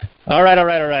All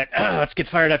right. Let's get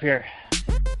fired up here.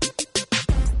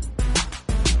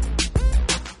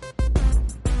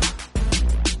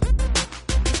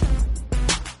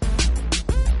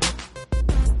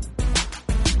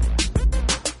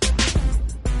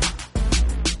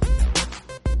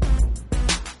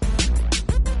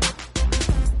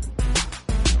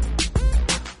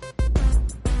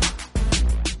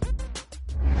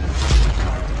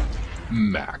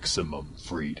 Maximum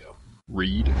freedom.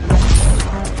 Read.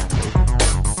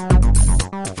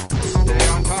 Stay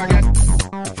on target.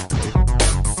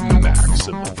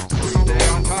 Maximum freedom. Stay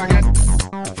on target.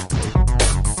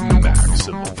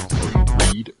 Maximum freedom.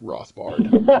 Read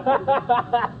Rothbard.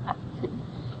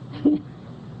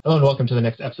 Hello and welcome to the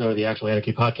next episode of the Actual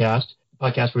Anarchy podcast, a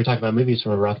podcast where we talk about movies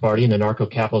from a Rothbardian and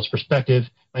anarcho-capitalist perspective.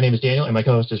 My name is Daniel and my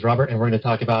co-host is Robert, and we're going to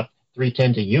talk about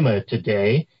 3:10 to Yuma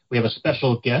today. We have a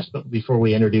special guest, but before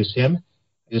we introduce him,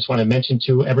 I just want to mention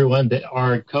to everyone that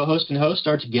our co-host and host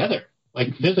are together,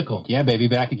 like physical. Yeah, baby,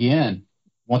 back again.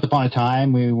 Once upon a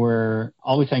time, we were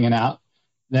always hanging out.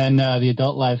 Then the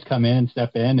adult lives come in and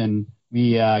step in, and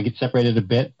we get separated a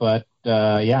bit. But,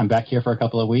 I'm back here for a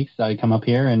couple of weeks. I come up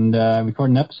here and record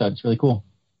an episode. It's really cool.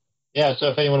 Yeah, so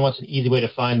if anyone wants an easy way to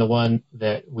find the one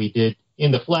that we did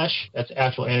in the flesh, that's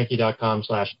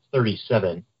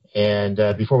actualanarchy.com/37. And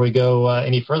before we go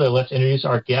any further, let's introduce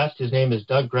our guest. His name is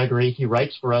Doug Gregory. He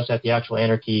writes for us at the Actual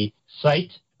Anarchy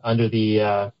site under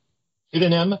the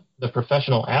pseudonym The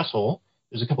Professional Asshole.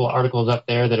 There's a couple of articles up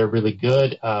there that are really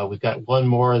good. We've got one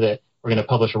more that we're going to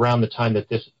publish around the time that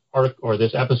this article or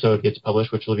this episode gets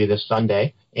published, which will be this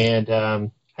Sunday. And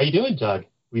how you doing, Doug?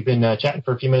 We've been chatting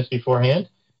for a few minutes beforehand,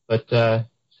 but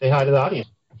say hi to the audience.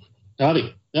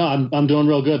 Howdy. No, I'm doing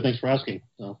real good. Thanks for asking.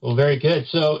 So. Well, very good.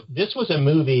 So this was a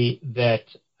movie that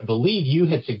I believe you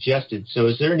had suggested. So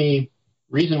is there any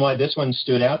reason why this one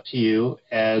stood out to you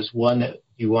as one that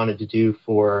you wanted to do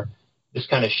for this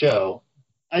kind of show?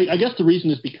 I guess the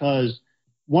reason is because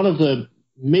one of the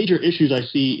major issues I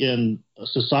see in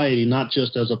society, not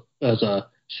just as a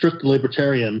strict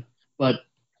libertarian, but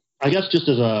I guess just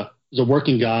as a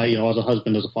working guy, as a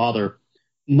husband, as a father,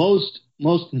 most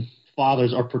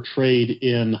fathers are portrayed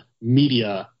in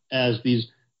media as these,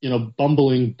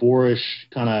 bumbling, boorish,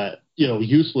 kind of,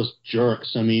 useless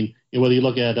jerks. I mean, whether you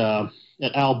look at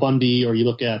Al Bundy or you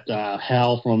look at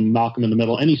Hal from Malcolm in the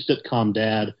Middle, any sitcom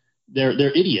dad,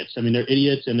 they're idiots. I mean, they're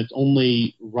idiots, and it's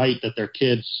only right that their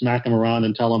kids smack them around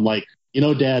and tell them, like,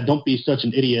 Dad, don't be such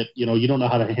an idiot. You don't know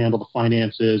how to handle the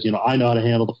finances. I know how to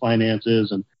handle the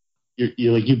finances, and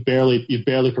you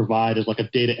barely provide as like a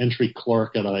data entry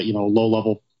clerk at a low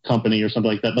level company or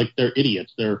something like that. Like, they're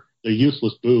idiots. They're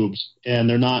useless boobs, and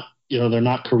they're not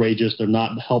not courageous. They're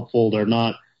not helpful. They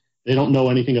don't know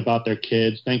anything about their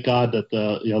kids. Thank God that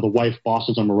the wife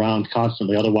bosses them around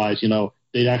constantly. Otherwise,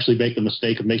 they'd actually make the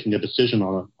mistake of making a decision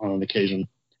on an occasion.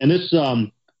 And this,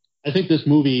 I think this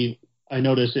movie, I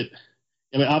noticed it.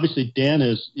 I mean, obviously Dan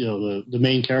is, the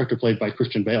main character played by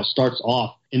Christian Bale starts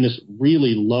off in this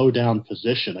really low down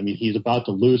position. I mean, he's about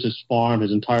to lose his farm,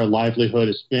 his entire livelihood,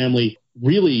 his family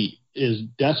really is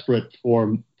desperate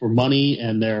for money,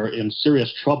 and they're in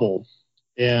serious trouble.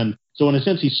 And so in a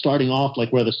sense, he's starting off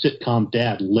like where the sitcom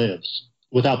dad lives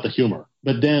without the humor.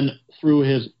 But then through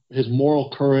his moral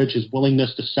courage, his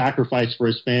willingness to sacrifice for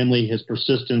his family, his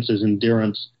persistence, his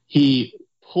endurance, he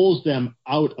pulls them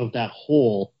out of that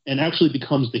hole and actually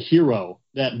becomes the hero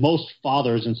that most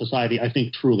fathers in society, I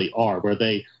think, truly are, where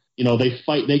they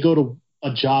fight, they go to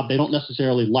a job they don't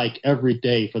necessarily like every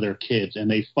day for their kids, and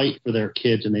they fight for their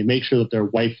kids, and they make sure that their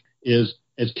wife is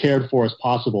as cared for as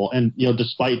possible. And,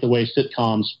 despite the way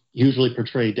sitcoms usually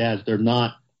portray dads, they're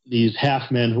not these half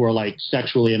men who are like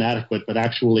sexually inadequate, but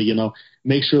actually,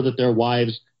 make sure that their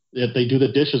wives, that they do the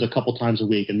dishes a couple times a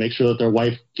week and make sure that their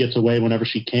wife gets away whenever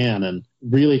she can, and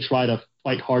really try to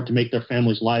fight hard to make their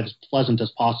family's lives pleasant as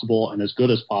possible and as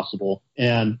good as possible.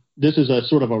 And this is a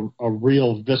sort of a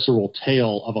real visceral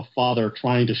tale of a father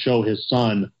trying to show his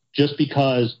son, just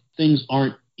because things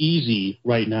aren't easy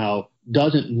right now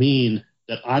doesn't mean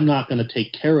that I'm not going to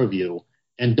take care of you,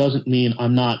 and doesn't mean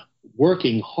I'm not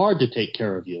working hard to take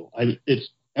care of you.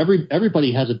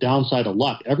 Everybody has a downside of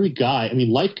luck. Every guy,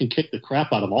 life can kick the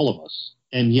crap out of all of us.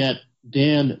 And yet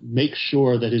Dan makes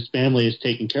sure that his family is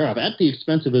taken care of at the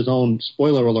expense of his own,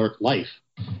 spoiler alert, life.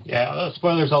 Yeah,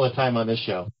 spoilers all the time on this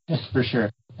show, for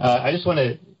sure. I just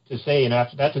wanted to say,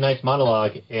 that's a nice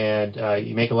monologue, and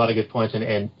you make a lot of good points,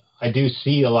 and I do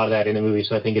see a lot of that in the movie,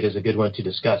 so I think it is a good one to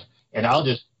discuss. And I'll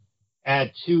just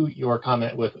add to your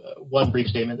comment with one brief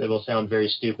statement that will sound very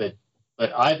stupid,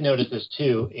 but I've noticed this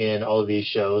too in all of these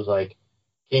shows like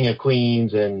King of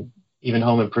Queens and even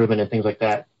Home Improvement and things like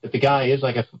that, that the guy is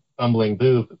like a bumbling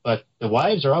boob, but the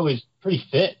wives are always pretty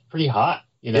fit, pretty hot,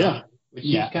 you know? Yeah. Which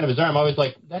is kind of bizarre. I'm always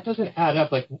like, that doesn't add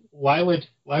up. Like, why would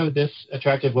this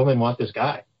attractive woman want this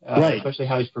guy? Right. Especially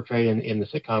how he's portrayed in the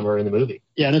sitcom or in the movie.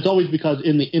 Yeah, and it's always because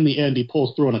in the end he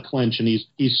pulls through in a clinch and he's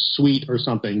sweet or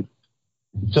something.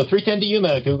 So 310 to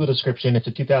Yuma, Google description. It's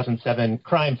a 2007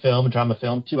 crime film, drama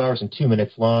film, 2 hours and 2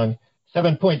 minutes long.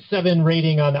 7.7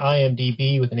 rating on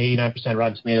IMDb with an 89%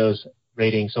 Rotten Tomatoes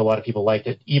rating, so a lot of people liked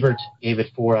it. Ebert gave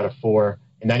it 4 out of 4,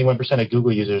 and 91% of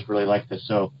Google users really liked this.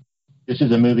 So this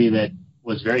is a movie that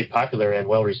was very popular and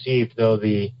well received, though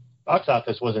the box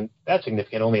office wasn't that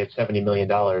significant, only at $70 million.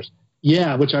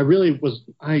 Yeah, which I really was,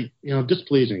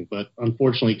 displeasing, but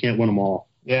unfortunately can't win them all.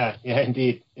 Yeah,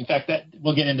 indeed. In fact,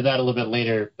 we'll get into that a little bit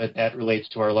later, but that relates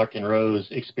to our Larkin Rose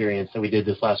experience that we did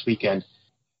this last weekend.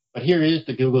 But here is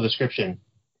the Google description.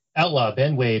 Outlaw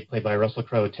Ben Wade, played by Russell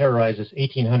Crowe, terrorizes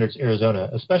 1800s Arizona,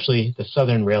 especially the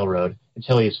Southern Railroad,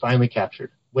 until he is finally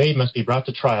captured. Wade must be brought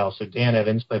to trial, so Dan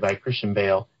Evans, played by Christian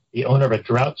Bale, the owner of a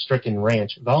drought-stricken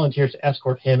ranch, volunteers to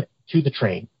escort him to the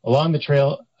train. Along the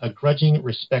trail, a grudging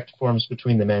respect forms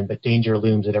between the men, but danger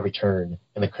looms at every turn,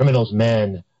 and the criminal's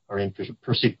men are in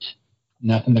pursuit.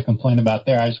 Nothing to complain about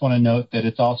there. I just want to note that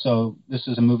this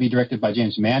is a movie directed by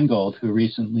James Mangold, who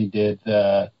recently did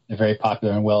the very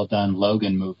popular and well-done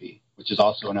Logan movie, which is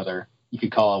also another, you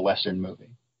could call a Western movie.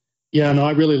 Yeah, no,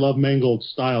 I really love Mangold's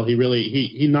style.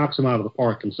 He knocks them out of the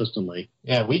park consistently.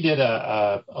 Yeah, we did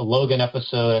a Logan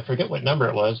episode. I forget what number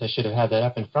it was. I should have had that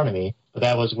up in front of me. But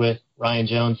that was with Ryan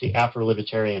Jones, the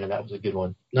Afro-Libertarian, and that was a good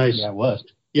one. Nice. Yeah, it was.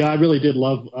 Yeah, I really did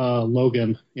love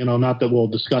Logan. Not that we'll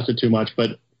discuss it too much,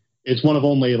 but it's one of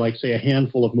only, say, a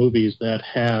handful of movies that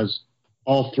has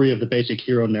all three of the basic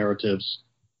hero narratives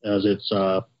as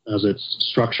its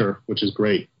structure, which is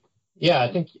great. Yeah,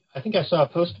 I think I saw a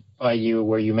post by you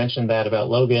where you mentioned that about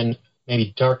Logan,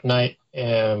 maybe Dark Knight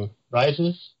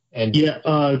Rises, and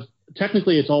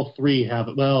technically it's all three have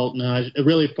it. Well, no, it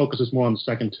really focuses more on the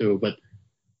second two, but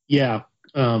yeah.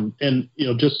 And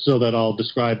just so that I'll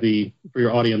describe for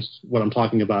your audience what I'm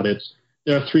talking about,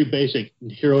 there are three basic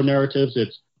hero narratives.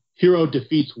 It's hero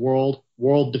defeats world,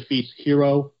 world defeats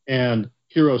hero, and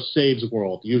hero saves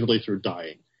world, usually through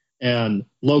dying. And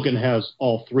Logan has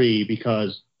all three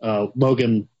because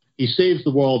Logan, he saves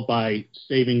the world by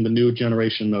saving the new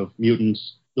generation of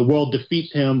mutants. The world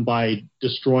defeats him by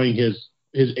destroying his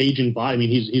aging body. I mean,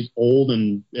 he's old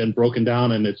and broken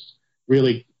down, and it's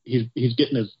really he's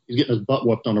getting his butt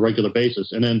whooped on a regular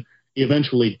basis. And then he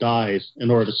eventually dies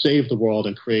in order to save the world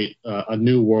and create a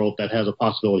new world that has a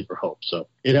possibility for hope. So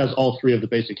it has all three of the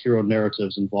basic hero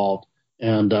narratives involved.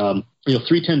 And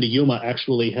 310 to Yuma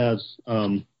actually has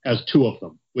two of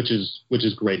them, which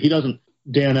is great.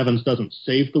 Dan Evans doesn't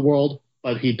save the world,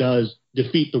 but he does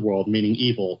defeat the world, meaning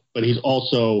evil. But he's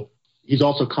also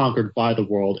conquered by the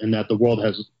world, and that the world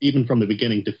has, even from the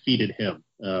beginning, defeated him.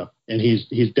 And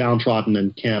he's downtrodden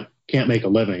and can't make a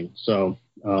living. So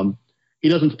he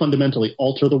doesn't fundamentally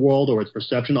alter the world or its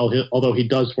perception, although he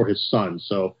does for his son.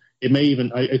 So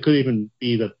it could even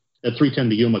be that 310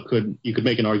 to Yuma you could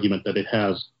make an argument that it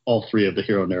has all three of the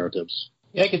hero narratives.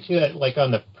 Yeah, I could see that,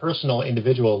 on the personal,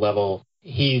 individual level,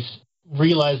 he's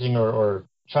realizing or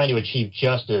trying to achieve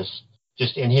justice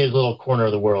just in his little corner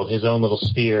of the world, his own little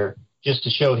sphere, just to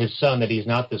show his son that he's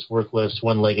not this worthless,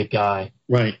 one-legged guy.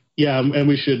 Right. Yeah, and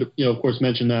we should, of course,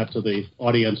 mention that to the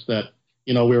audience that,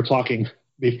 we were talking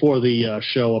before the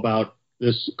show about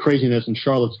this craziness in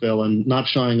Charlottesville, and not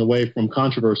shying away from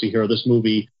controversy here. This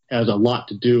movie has a lot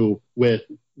to do with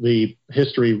the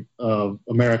history of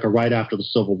America right after the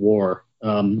Civil War,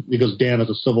 because Dan is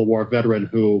a Civil War veteran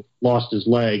who lost his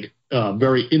leg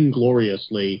very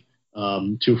ingloriously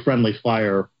to friendly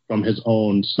fire from his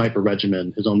own sniper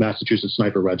regiment, his own Massachusetts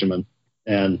sniper regiment.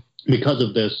 And because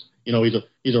of this,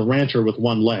 he's a rancher with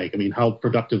one leg. I mean, how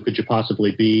productive could you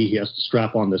possibly be? He has to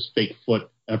strap on this fake foot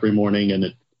every morning, and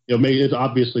it's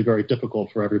obviously very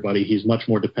difficult for everybody. He's much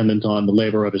more dependent on the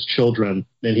labor of his children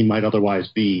than he might otherwise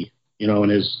be,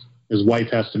 and his wife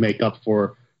has to make up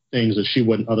for things that she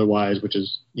wouldn't otherwise, which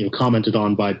is, commented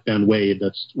on by Ben Wade.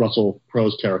 That's Russell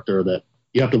Crowe's character, that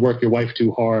you have to work your wife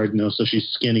too hard, so she's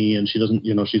skinny and she doesn't,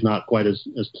 she's not quite as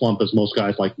plump as most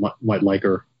guys might like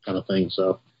her, kind of thing.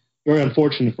 So very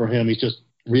unfortunate for him. He's just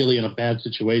really in a bad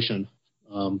situation.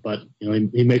 But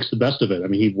he makes the best of it. I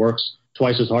mean, he works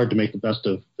twice as hard to make the best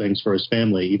of things for his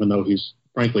family, even though he's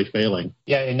frankly failing.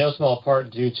 Yeah, in no small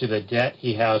part due to the debt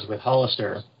he has with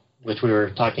Hollister, which we were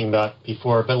talking about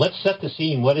before. But let's set the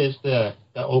scene. What is the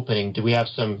opening? Do we have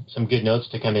some good notes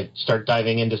to kind of start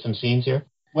diving into some scenes here?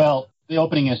 Well, the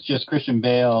opening is just Christian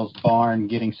Bale's barn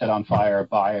getting set on fire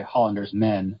by Hollander's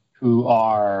men, who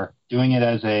are doing it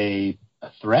as a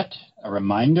threat, a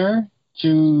reminder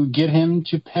to get him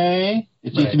to pay.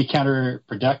 It seems to be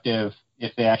counterproductive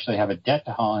if they actually have a debt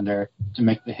to Hollander to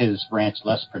make his ranch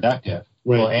less productive.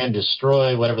 Well, and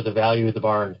destroy whatever the value of the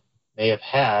barn may have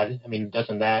had. I mean,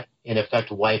 doesn't that, in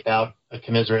effect, wipe out a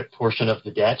commensurate portion of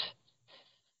the debt?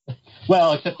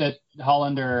 Well, except that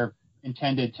Hollander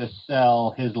intended to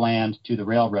sell his land to the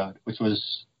railroad, which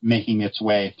was making its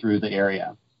way through the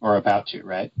area, or about to,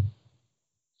 right?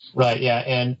 Right, yeah.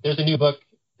 And there's a new book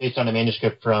based on a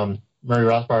manuscript from Murray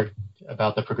Rothbard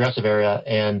about the progressive era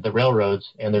and the railroads,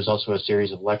 and there's also a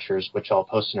series of lectures, which I'll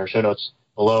post in our show notes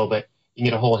below, but you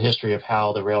get a whole history of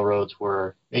how the railroads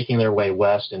were making their way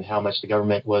west and how much the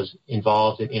government was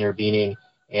involved in intervening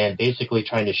and basically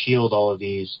trying to shield all of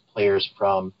these players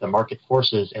from the market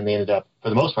forces, and they ended up, for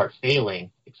the most part, failing,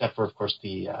 except for, of course,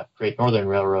 the Great Northern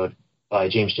Railroad by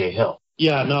James J. Hill.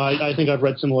 Yeah, no, I think I've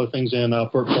read similar things in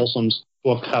Bert Folsom's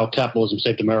book, How Capitalism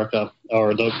Saved America,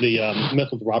 or the Myth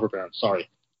of the Robber Baron. Sorry.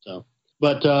 So,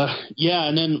 but yeah,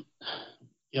 and then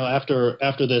after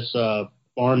this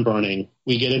barn burning,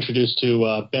 we get introduced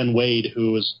to Ben Wade,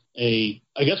 who is I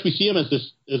guess we see him as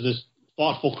this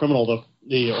thoughtful criminal,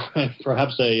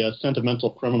 perhaps a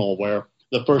sentimental criminal, where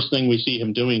the first thing we see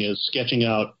him doing is sketching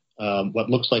out what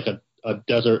looks like a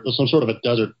desert, some sort of a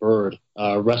desert bird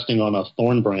resting on a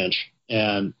thorn branch,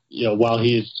 and while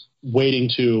he's waiting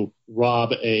to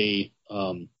rob a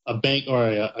bank, or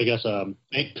a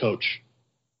bank coach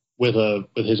with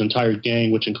his entire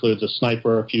gang, which includes a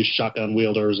sniper, a few shotgun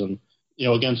wielders, and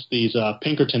against these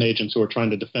Pinkerton agents who are trying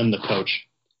to defend the coach.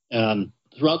 And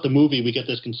throughout the movie, we get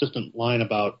this consistent line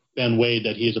about Ben Wade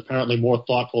that he is apparently more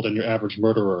thoughtful than your average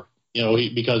murderer.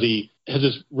 Because he has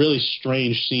this really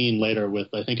strange scene later with,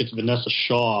 I think it's Vanessa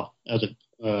Shaw as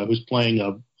who's playing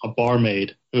a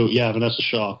barmaid. Vanessa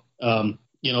Shaw.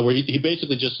 Where he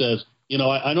basically just says,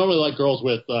 I normally like girls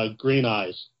with green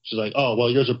eyes. She's like, oh, well,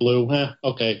 yours are blue.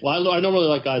 Okay. Well, I normally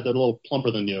like guys that are a little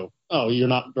plumper than you. Oh, you're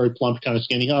not very plump, kind of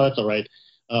skinny. Oh, that's all right.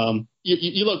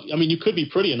 You look, I mean, you could be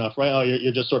pretty enough, right? Oh,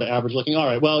 you're just sort of average looking. All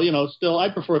right. Well, still, I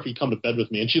prefer if you come to bed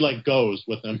with me. And she goes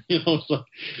with him, so,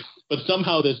 but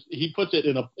somehow he puts it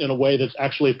in a way that's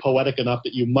actually poetic enough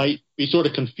that you might be sort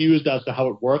of confused as to how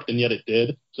it worked, and yet it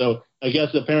did. So I guess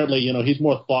apparently, he's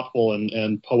more thoughtful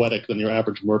and poetic than your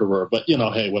average murderer, but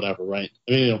hey, whatever, right?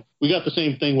 I mean, we got the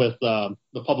same thing with the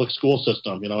public school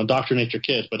system, indoctrinate your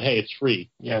kids, but hey, it's free.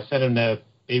 Yeah. Send them to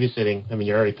babysitting. I mean,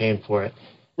 you're already paying for it.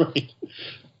 Right.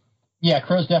 Yeah,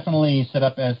 Crow's definitely set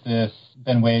up as this.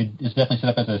 Ben Wade is definitely set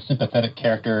up as a sympathetic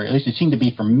character. At least it seemed to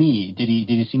be for me. Did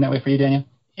he seem that way for you, Daniel?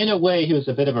 In a way, he was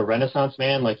a bit of a Renaissance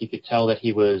man. Like, you could tell that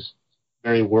he was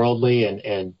very worldly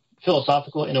and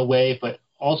philosophical in a way, but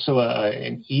also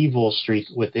an evil streak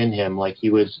within him. Like, he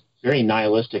was very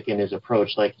nihilistic in his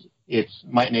approach. Like, it's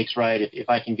might makes right. If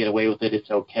I can get away with it,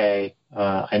 it's okay.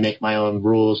 I make my own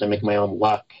rules. I make my own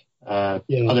luck.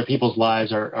 Other people's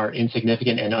lives are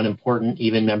insignificant and unimportant,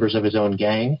 even members of his own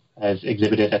gang, as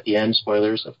exhibited at the end.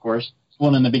 Spoilers, of course.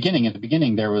 Well, at the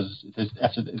beginning, there was,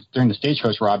 during the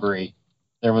stagecoach robbery,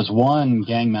 there was one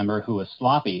gang member who was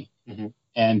sloppy,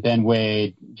 and Ben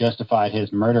Wade justified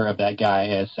his murder of that guy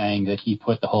as saying that he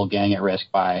put the whole gang at risk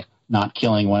by not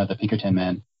killing one of the Pinkerton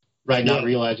men. Right, not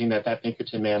realizing that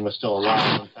Pinkerton man was still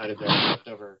alive inside of their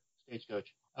leftover stagecoach.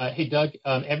 Hey, Doug,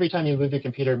 every time you move your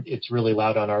computer, it's really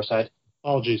loud on our side.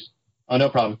 Oh, geez. Oh, no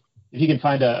problem. If you can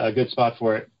find a good spot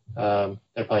for it, that'd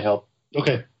probably help.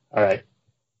 Okay. All right.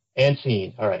 And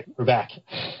scene. All right, we're back.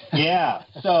 Yeah,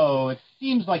 so it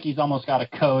seems like he's almost got a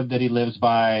code that he lives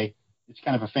by. It's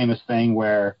kind of a famous thing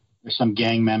where there's some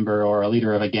gang member or a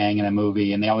leader of a gang in a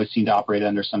movie, and they always seem to operate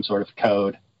under some sort of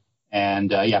code. And,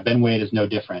 Ben Wade is no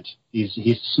different.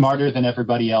 He's smarter than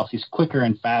everybody else. He's quicker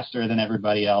and faster than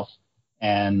everybody else.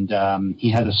 And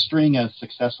he has a string of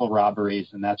successful robberies,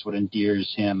 and that's what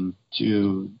endears him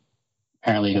to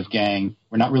apparently his gang.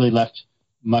 We're not really left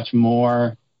much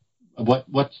more.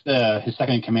 What's his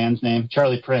second in command's name?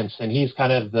 Charlie Prince, and he's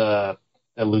kind of the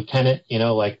lieutenant,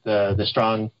 like the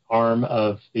strong arm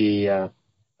of the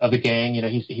gang.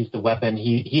 He's the weapon.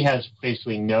 He has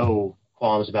basically no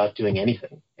qualms about doing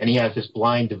anything, and he has this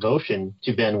blind devotion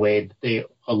to Ben Wade that they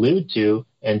allude to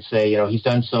and say, he's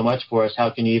done so much for us.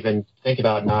 How can you even think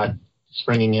about not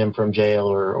springing him from jail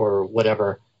or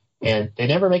whatever? And they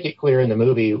never make it clear in the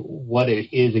movie what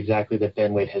it is exactly that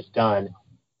Ben Wade has done.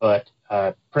 But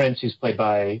Prince, who's played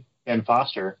by Ben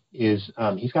Foster, he's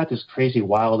got this crazy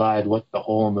wild-eyed look the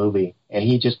whole movie, and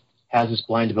he just has this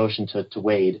blind devotion to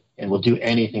Wade and will do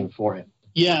anything for him.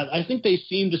 Yeah, I think they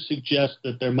seem to suggest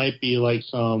that there might be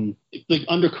some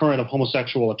undercurrent of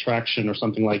homosexual attraction or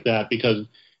something like that, because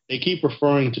keep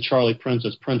referring to Charlie Prince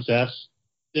as Princess.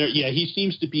 He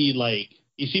seems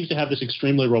to have this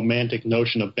extremely romantic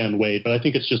notion of Ben Wade, but I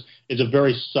think it's a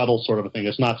very subtle sort of a thing.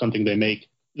 It's not something they make.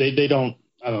 They don't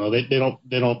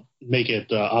make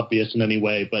it obvious in any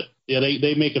way, but yeah,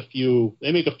 they make a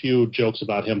few jokes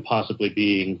about him possibly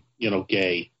being,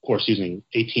 gay, of course, using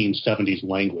 1870s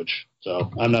language.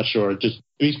 So I'm not sure.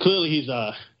 He's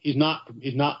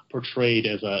not portrayed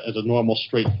as a normal,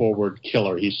 straightforward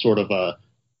killer. He's sort of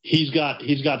he's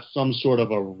got some sort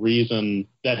of a reason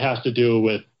that has to do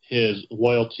with his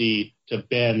loyalty to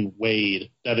Ben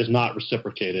Wade that is not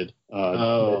reciprocated.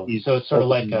 So it's sort of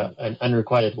like an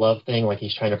unrequited love thing, like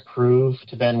he's trying to prove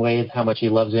to Ben Wade how much he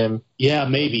loves him. Yeah,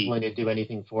 maybe. He's willing to do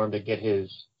anything for him to get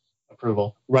his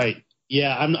approval. Right.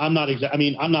 Yeah, I'm not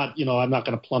I'm not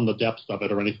going to plumb the depths of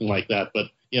it or anything like that, but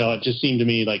it just seemed to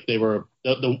me like they were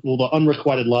the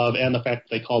unrequited love and the fact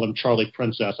that they called him Charlie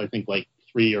Princess, I think like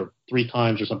three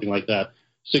times or something like that,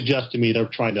 suggests to me they're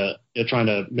trying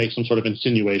to make some sort of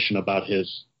insinuation about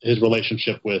his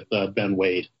relationship with Ben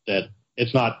Wade, that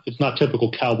it's not typical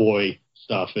cowboy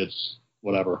stuff. It's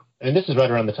whatever. And this is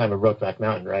right around the time of Brokeback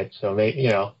Mountain, right? So maybe,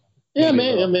 Yeah,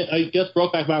 I guess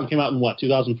Brokeback Mountain came out in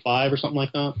 2005 or something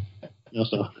like that.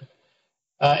 So.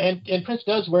 And Prince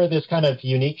does wear this kind of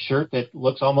unique shirt that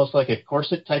looks almost like a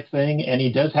corset type thing, and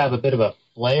he does have a bit of a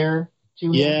flair to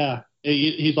him. Yeah,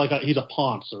 he's a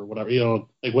ponce or whatever,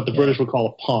 like what the British would call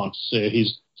a ponce.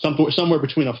 He's somewhere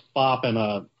between a fop and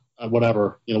a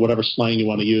whatever slang you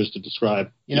want to use to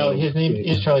describe. His name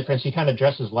is Charlie Prince. He kind of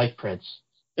dresses like Prince.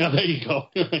 Yeah, there you go.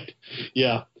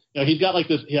 Yeah, he's got like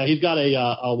this. Yeah, he's got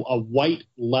a white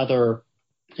leather.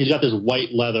 He's got this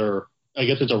white leather. I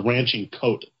guess it's a ranching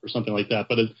coat or something like that,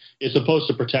 but it's supposed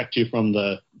to protect you from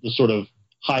the sort of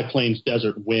high plains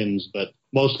desert winds. But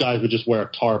most guys would just wear a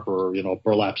tarp or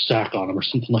burlap sack on them or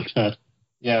something like that.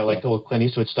 Yeah, like the old Clint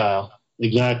Eastwood style.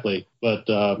 Exactly, but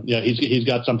he's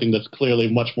got something that's clearly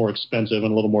much more expensive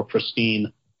and a little more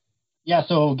pristine. Yeah,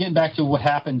 so getting back to what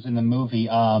happens in the movie,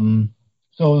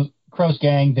 so Crow's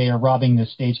gang, they are robbing the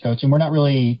stagecoach, and are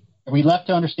we left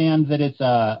to understand that it's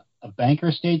a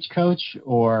banker stagecoach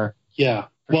or? Yeah.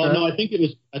 Well, sure? No, I think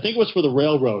it was for the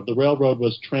railroad. The railroad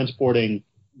was transporting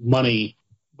money,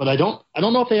 but I don't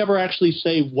know if they ever actually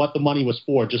say what the money was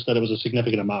for, just that it was a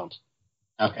significant amount.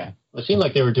 Okay. Well, it seemed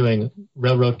like they were doing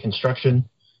railroad construction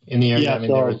in the area. Yeah, there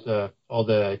was all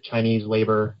the Chinese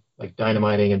labor, like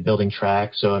dynamiting and building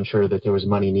tracks, so I'm sure that there was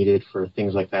money needed for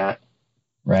things like that.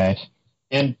 Right.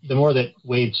 And the more that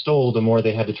Wade stole, the more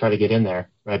they had to try to get in there,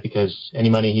 right? Because any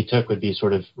money he took would be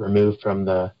sort of removed from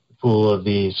the pool of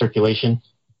the circulation,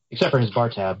 except for his bar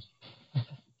tab.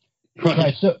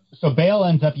 Right. So Bale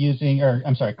ends up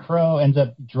Crow ends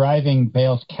up driving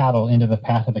Bale's cattle into the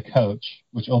path of the coach,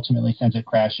 which ultimately sends it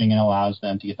crashing and allows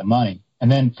them to get the money.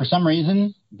 And then for some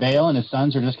reason, Bale and his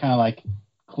sons are just kind of like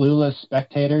clueless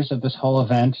spectators of this whole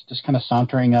event, just kind of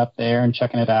sauntering up there and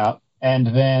checking it out. And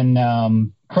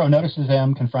then Crow notices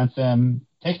them, confronts them,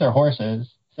 takes their horses,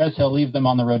 says he'll leave them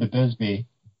on the road to Bisbee.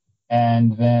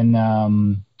 And then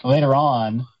later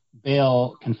on,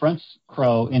 Bale confronts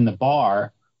Crow in the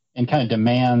bar and kind of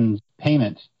demands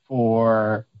payment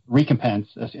for recompense,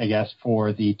 I guess,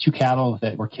 for the 2 cattle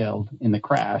that were killed in the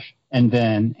crash, and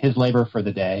then his labor for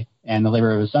the day and the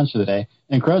labor of his sons for the day.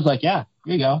 And Crow's like, yeah,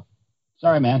 here you go.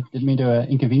 Sorry, man. Didn't mean to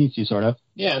inconvenience you, sort of.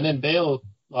 Yeah, and then Bale,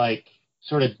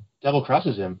 sort of double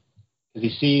crosses him because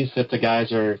he sees that the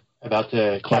guys are about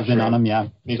to close in on him, yeah.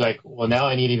 He's like, well, now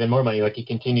I need even more money. Like, he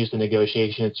continues the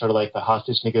negotiation. It's sort of like the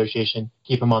hostage negotiation.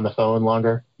 Keep him on the phone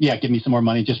longer. Yeah, give me some more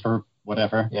money just for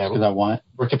whatever, because I want it.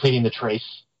 We're completing the trace.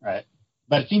 Right.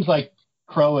 But it seems like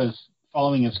Crow is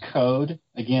following his code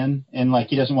again, and,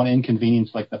 he doesn't want to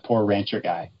inconvenience, the poor rancher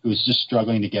guy who's just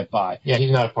struggling to get by. Yeah,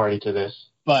 he's not a party to this.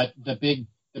 But the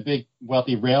big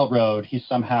wealthy railroad, he's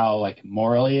somehow,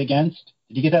 morally against.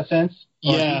 Did you get that sense?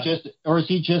 Yeah. Or is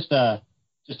he just a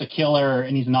killer,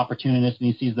 and he's an opportunist,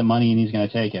 and he sees the money, and he's going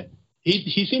to take it?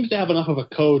 He seems to have enough of a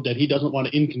code that he doesn't want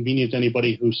to inconvenience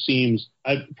anybody who seems,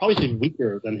 I'd probably say,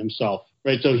 weaker than himself,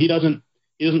 right? So he doesn't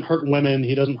hurt women,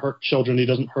 he doesn't hurt children, he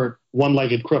doesn't hurt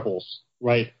one-legged cripples,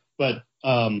 right? But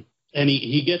and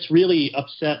he gets really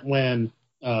upset when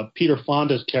Peter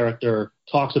Fonda's character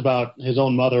talks about his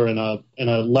own mother in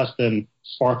a less than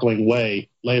sparkling way.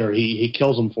 Later, he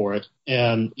kills him for it,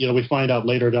 and we find out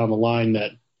later down the line that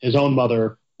his own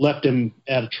mother left him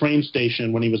at a train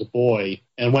station when he was a boy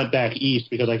and went back east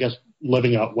because I guess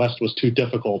living out west was too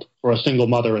difficult for a single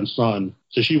mother and son.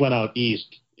 So she went out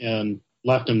east and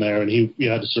left him there, and he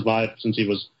had to survive since he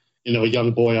was, a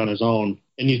young boy on his own.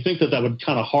 And you think that would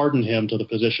kind of harden him to the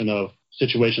position of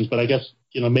situations, but I guess,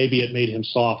 maybe it made him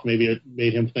soft. Maybe it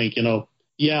made him think,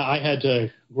 yeah, I had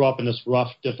to grow up in this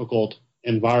rough, difficult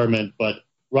environment, but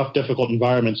rough, difficult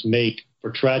environments make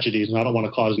for tragedies, and I don't want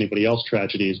to cause anybody else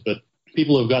tragedies, but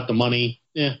people who've got the money,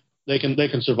 they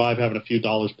can survive having a few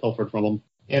dollars pilfered from them.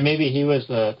 Yeah, maybe he was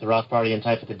the Rothbardian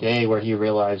type of the day where he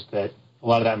realized that a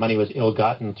lot of that money was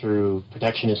ill-gotten through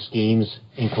protectionist schemes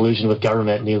in collusion with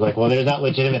government, and he was like, well, there's not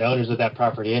legitimate owners of that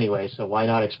property anyway, so why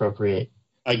not expropriate?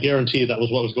 I guarantee that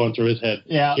was what was going through his head.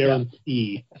 Yeah.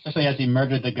 Guarantee. Especially as he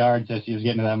murdered the guards as he was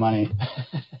getting to that money.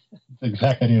 That's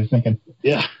exactly what he was thinking.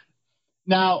 Yeah.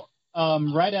 Now,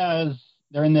 right as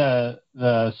they're in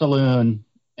the saloon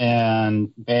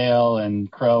and Bale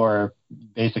and Crow are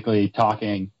basically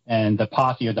talking, and the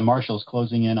posse or the marshals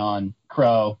closing in on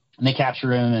Crow, and they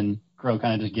capture him, and Crow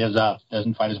kind of just gives up,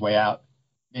 doesn't fight his way out.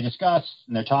 They discuss,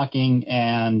 and they're talking,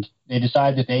 and they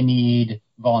decide that they need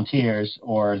volunteers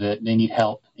or that they need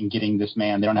help in getting this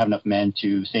man. They don't have enough men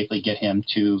to safely get him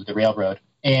to the railroad.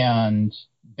 And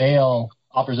Bale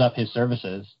offers up his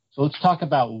services. So let's talk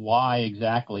about why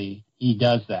exactly he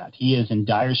does that. He is in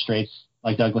dire straits,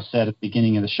 like Douglas said at the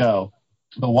beginning of the show.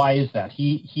 But why is that?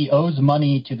 He owes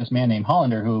money to this man named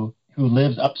Hollander who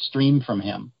lives upstream from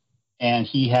him. And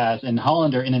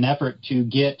Hollander, in an effort to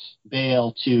get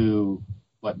Bale to,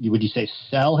 what would you say,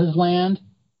 sell his land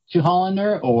to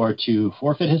Hollander or to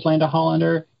forfeit his land to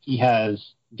Hollander, he has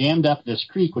dammed up this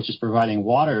creek, which is providing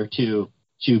water to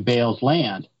Bale's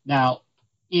land. Now,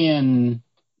 in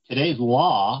today's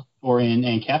law, or in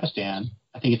Ancapistan,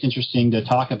 I think it's interesting to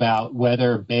talk about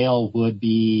whether Bale would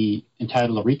be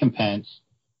entitled to recompense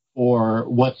for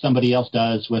what somebody else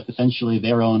does with essentially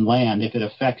their own land if it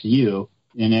affects you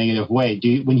in a negative way.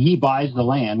 When he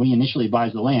initially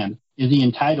buys the land, is he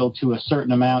entitled to a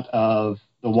certain amount of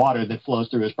the water that flows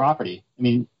through his property? I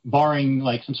mean, barring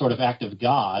like some sort of act of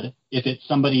God, if it's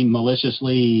somebody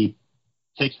maliciously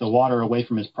takes the water away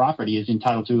from his property, is he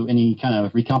entitled to any kind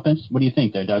of recompense? What do you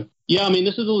think there, Doug? Yeah, I mean,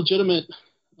 this is a legitimate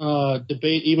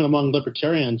debate even among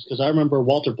libertarians, because I remember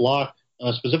Walter Block,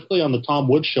 specifically on the Tom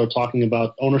Woods show, talking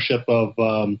about ownership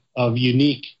of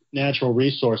unique natural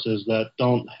resources that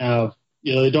don't have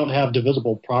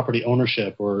divisible property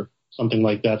ownership or something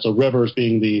like that. So rivers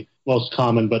being the most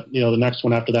common, but the next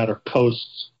one after that are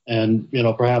coasts and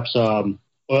perhaps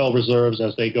oil reserves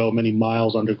as they go many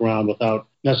miles underground without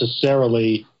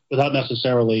necessarily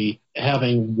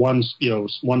having one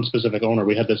specific owner.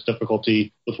 We had this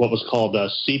difficulty with what was called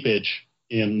seepage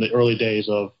in the early days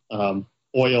of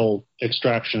oil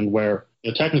extraction, where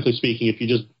technically speaking, if you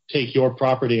just take your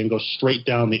property and go straight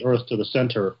down the earth to the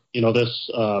center, this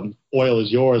oil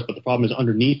is yours, but the problem is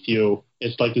underneath you,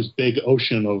 it's like this big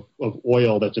ocean of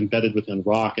oil that's embedded within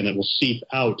rock, and it will seep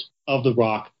out of the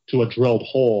rock to a drilled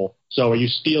hole. So are you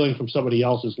stealing from somebody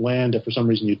else's land if for some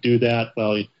reason you do that?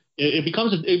 Well, it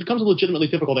becomes a legitimately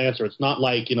difficult answer. It's not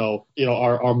like,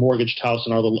 our mortgaged house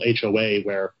and our little HOA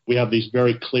where we have these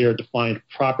very clear defined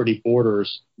property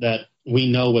borders that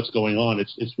we know what's going on.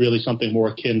 It's really something more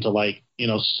akin to like,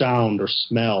 sound or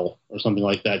smell or something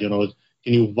like that.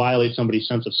 Can you violate somebody's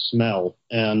sense of smell?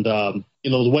 And,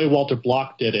 the way Walter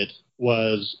Block did it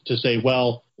was to say,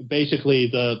 well, basically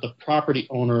the property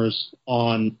owners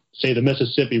on, say, the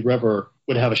Mississippi River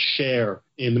would have a share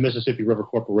in the Mississippi River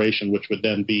Corporation, which would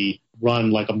then be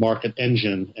run like a market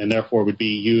engine and therefore would be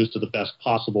used to the best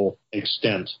possible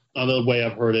extent. Another way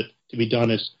I've heard it to be done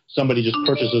is somebody just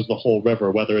purchases the whole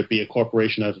river, whether it be a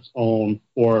corporation as its own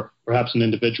or perhaps an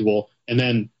individual, and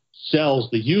then sells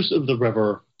the use of the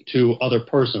river to other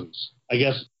persons. I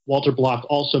guess Walter Block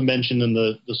also mentioned in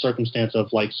the circumstance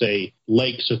of, like, say,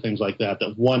 lakes or things like that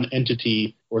one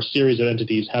entity or series of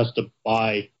entities has to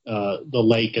buy the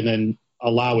lake and then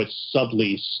allow its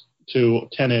sublease to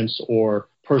tenants or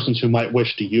persons who might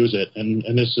wish to use it.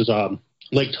 And this is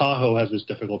Lake Tahoe has this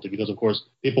difficulty because, of course,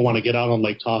 people want to get out on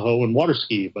Lake Tahoe and water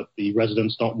ski, but the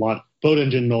residents don't want boat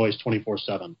engine noise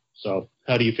 24/7. So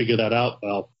how do you figure that out?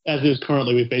 Well, as is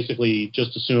currently, we've basically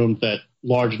just assumed that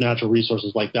large natural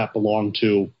resources like that belong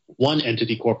to one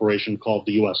entity corporation called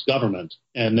the U.S. government,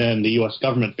 and then the U.S.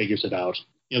 government figures it out.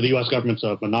 The U.S. government's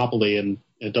a monopoly, and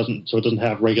it doesn't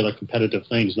have regular competitive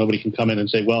things. Nobody can come in and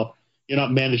say, well, you're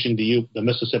not managing the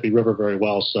Mississippi River very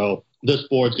well, so this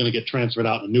board's going to get transferred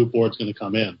out and a new board's going to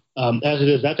come in. As it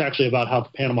is, that's actually about how the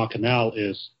Panama Canal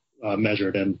is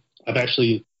measured, and I've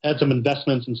actually had some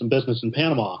investments and some business in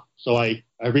Panama, so I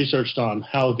researched on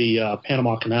how the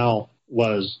Panama Canal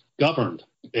was governed.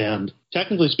 And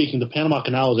technically speaking, the Panama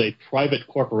Canal is a private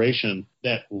corporation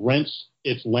that rents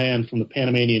its land from the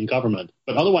Panamanian government,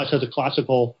 but otherwise has a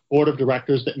classical board of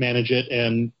directors that manage it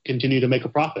and continue to make a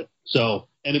profit. So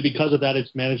And because of that,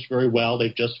 it's managed very well.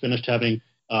 They've just finished having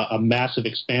a massive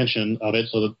expansion of it.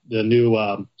 So the new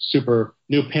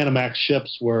new Panamax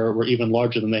ships were even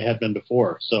larger than they had been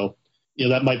before. So,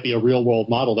 that might be a real world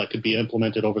model that could be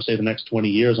implemented over, say, the next 20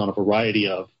 years on a variety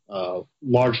of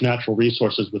large natural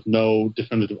resources with no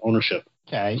definitive ownership.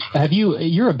 Okay.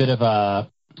 You're a bit of a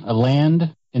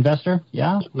land investor,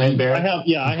 yeah? Land baron?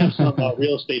 I have some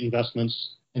real estate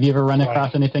investments. Have you ever run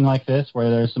across anything like this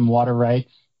where there's some water rights?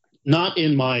 Not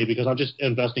in my, because I'm just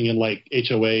investing in like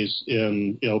HOAs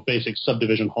in, basic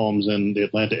subdivision homes in the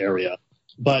Atlanta area.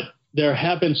 But there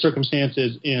have been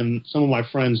circumstances in some of my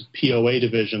friends' POA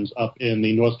divisions up in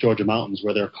the North Georgia mountains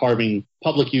where they're carving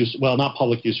public use, well, not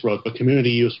public use roads, but community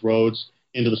use roads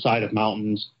into the side of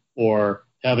mountains, or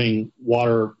having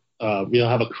water,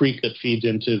 have a creek that feeds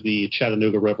into the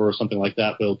Chattanooga River or something like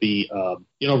that will be,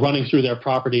 running through their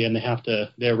property, and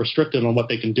they're restricted on what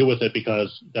they can do with it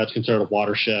because that's considered a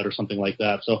watershed or something like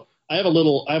that. So I have a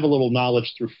little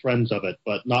knowledge through friends of it,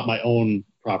 but not my own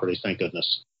properties, thank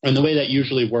goodness. And the way that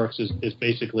usually works is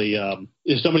basically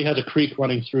if somebody has a creek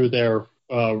running through their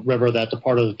river that's a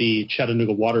part of the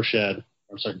Chattanooga watershed,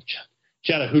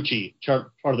 Chattahoochee,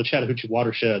 part of the Chattahoochee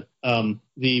watershed,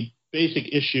 the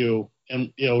basic issue,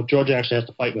 and Georgia actually has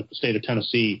to fight with the state of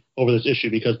Tennessee over this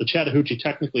issue because the Chattahoochee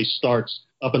technically starts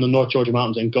up in the North Georgia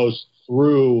mountains and goes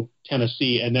through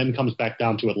Tennessee and then comes back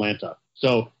down to Atlanta.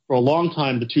 So for a long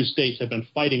time, the two states have been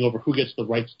fighting over who gets the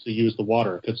rights to use the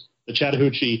water because the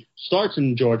Chattahoochee starts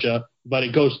in Georgia, but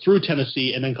it goes through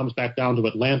Tennessee and then comes back down to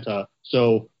Atlanta.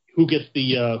 So who gets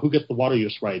the water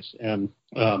use rights? And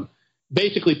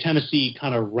basically, Tennessee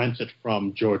kind of rents it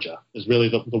from Georgia is really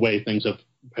the way things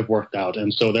have worked out.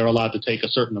 And so they're allowed to take a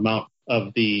certain amount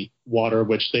of the water,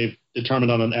 which they've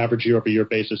determined on an average year-over-year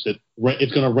basis.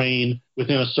 It's going to rain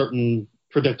within a certain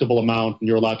predictable amount, and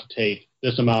you're allowed to take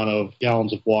this amount of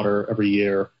gallons of water every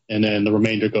year, and then the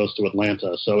remainder goes to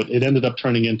Atlanta. So it ended up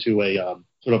turning into a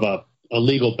sort of a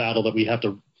legal battle that we have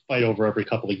to fight over every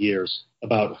couple of years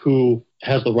about who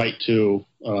has the right to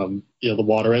the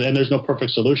water. And there's no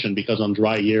perfect solution because on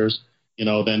dry years,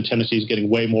 then Tennessee's getting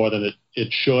way more than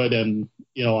it should, and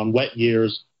on wet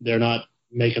years they're not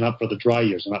making up for the dry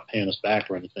years. They're not paying us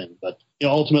back or anything. But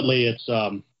ultimately, it's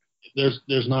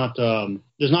there's not, and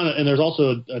there's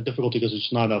also a difficulty because there's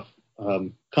not enough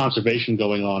conservation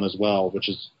going on as well, which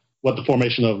is what the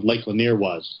formation of Lake Lanier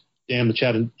was. Dam the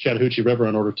Chattahoochee River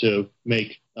in order to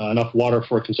make enough water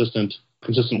for consistent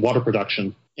water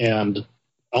production. And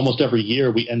almost every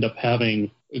year we end up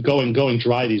having going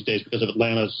dry these days because of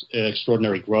Atlanta's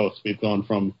extraordinary growth. We've gone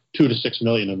from 2 to 6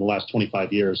 million in the last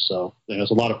 25 years. So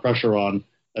there's a lot of pressure on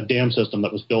a dam system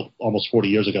that was built almost 40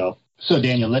 years ago. So,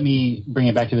 Daniel, let me bring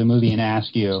it back to the movie and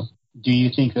ask you, do you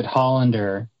think that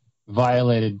Hollander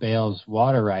violated Bale's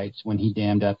water rights when he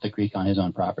dammed up the creek on his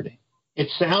own property? It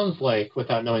sounds like,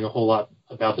 without knowing a whole lot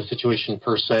about the situation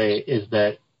per se, is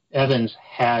that Evans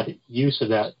had use of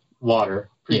that water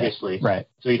previously. Yeah, right.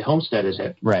 So he'd homesteaded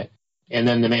it. Right. And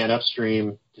then the man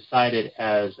upstream decided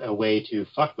as a way to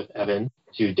fuck with Evan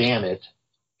to dam it,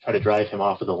 try to drive him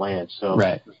off of the land. So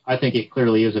right. I think it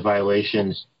clearly is a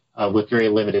violation with very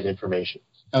limited information.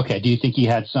 Okay. Do you think he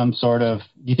had do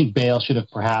you think Bale should have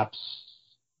perhaps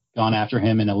gone after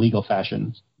him in a legal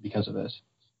fashion because of this?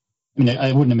 I mean,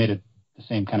 I wouldn't have made the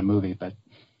same kind of movie, but.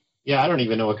 Yeah, I don't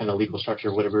even know what kind of legal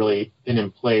structure would have really been in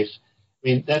place. I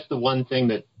mean, that's the one thing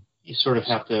that you sort of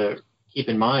have to keep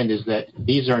in mind is that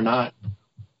these are not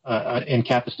in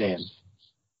Kapistan.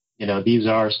 These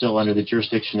are still under the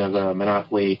jurisdiction of a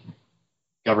monopoly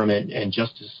government and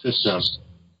justice system.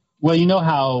 Well, you know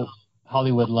how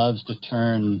Hollywood loves to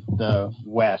turn the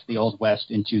West, the Old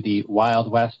West, into the Wild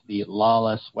West, the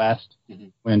lawless West,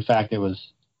 when in fact it was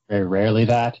very rarely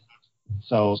that.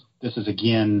 So this is,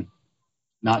 again,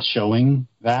 not showing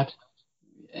that.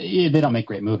 They don't make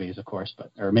great movies, of course,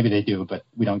 or maybe they do, but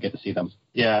we don't get to see them.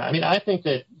 Yeah, I mean, I think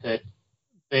that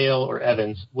Bale or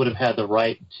Evans would have had the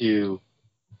right to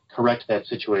correct that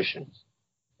situation.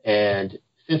 And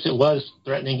since it was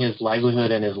threatening his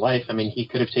livelihood and his life, I mean, he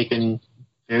could have taken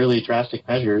fairly drastic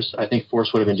measures. I think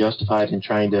force would have been justified in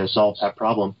trying to solve that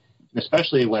problem, and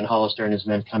especially when Hollister and his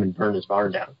men come and burn his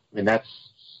barn down. I mean, that's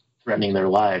threatening their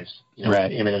lives,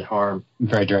 right. Imminent harm.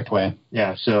 Very direct way.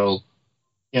 Yeah, so,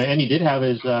 and he did have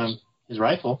his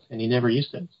rifle, and he never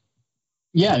used it.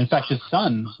 Yeah, in fact, his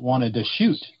son wanted to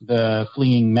shoot the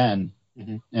fleeing men,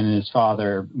 and his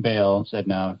father, Bale, said,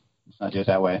 no, let's not do it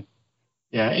that way.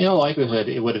 Yeah, in all likelihood,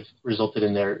 it would have resulted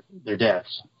in their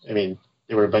deaths. I mean,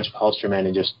 they were a bunch of Hollister men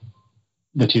and just...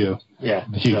 The two. Yeah.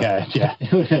 The two guys, yeah.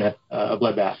 It would have been a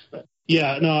bloodbath. But.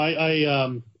 Yeah, no,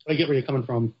 I get where you're coming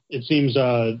from. It seems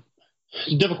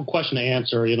It's a difficult question to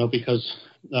answer, because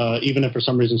even if for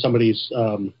some reason somebody's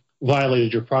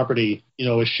violated your property,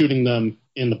 is shooting them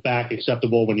in the back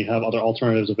acceptable when you have other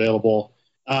alternatives available?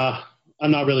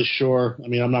 I'm not really sure. I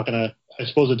mean, I'm not going to. I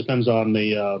suppose it depends on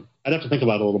the. I'd have to think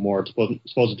about it a little more. I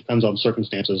suppose it depends on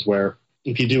circumstances where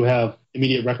if you do have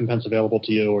immediate recompense available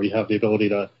to you, or you have the ability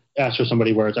to ask for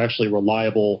somebody where it's actually a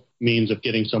reliable means of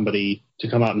getting somebody to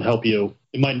come out and help you,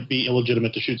 it might be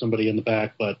illegitimate to shoot somebody in the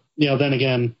back. But then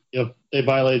again, if they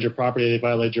violated your property, they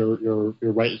violated your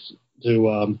rights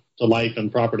to life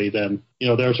and property, then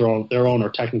their own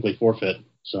are technically forfeit.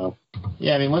 So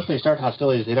yeah, I mean, once they start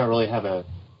hostilities, they don't really have a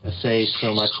say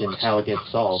so much in how it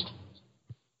gets solved.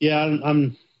 Yeah,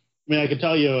 I can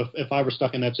tell you if I were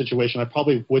stuck in that situation, I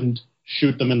probably wouldn't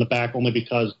shoot them in the back, only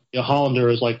because Hollander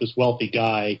is like this wealthy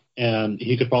guy, and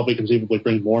he could probably conceivably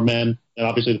bring more men. And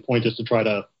obviously, the point is to try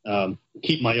to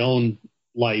keep my own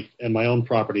life and my own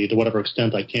property to whatever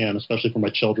extent I can, especially for my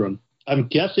children. I'm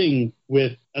guessing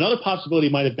with another possibility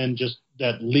might have been just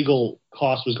that legal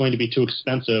cost was going to be too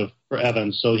expensive for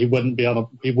Evans, so he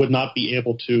would not be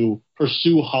able to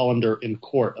pursue Hollander in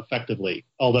court effectively.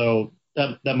 Although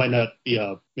that might not be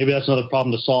maybe that's another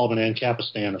problem to solve in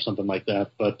Ancapistan or something like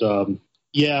that. But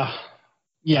yeah,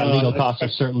 legal costs are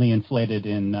certainly inflated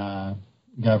in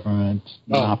government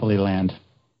monopoly land.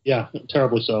 Yeah,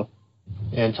 terribly so.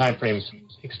 And time frames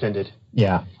extended.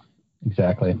 Yeah,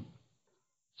 exactly.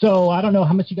 So I don't know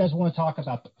how much you guys want to talk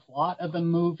about the plot of the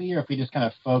movie, or if we just kind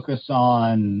of focus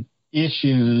on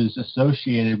issues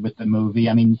associated with the movie.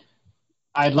 I mean,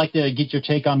 I'd like to get your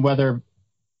take on whether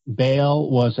Bale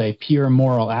was a pure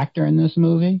moral actor in this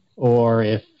movie, or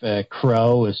if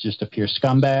Crow is just a pure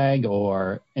scumbag,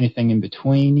 or anything in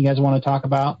between you guys want to talk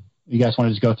about. You guys want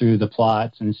to just go through the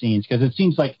plots and scenes, because it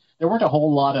seems like there weren't a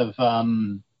whole lot of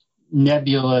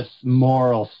nebulous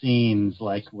moral scenes,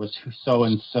 like was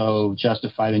so-and-so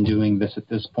justified in doing this at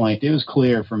this point. It was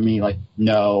clear for me, like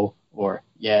no or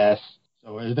yes.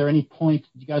 So is there any points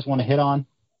you guys want to hit on?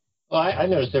 Well, I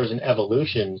noticed there was an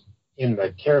evolution in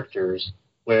the characters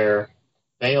where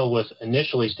Bale was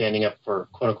initially standing up for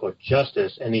quote-unquote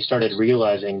justice, and he started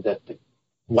realizing that the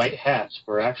white hats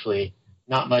were actually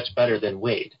not much better than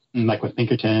Wade. Like with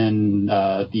Pinkerton,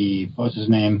 what was his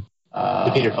name?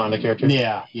 The Peter Fonda character.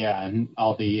 Yeah, and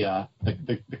all the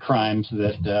crimes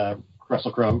that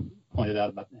Russell Crowe pointed out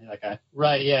about that guy.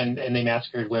 Right, yeah, and they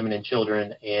massacred women and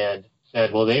children and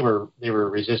said, well, they were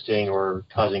resisting or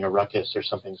causing a ruckus or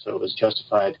something, so it was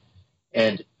justified.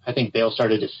 And I think Bale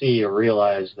started to see or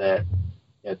realize that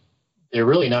they're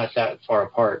really not that far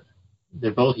apart.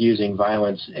 They're both using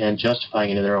violence and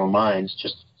justifying it in their own minds,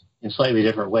 just in slightly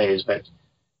different ways, but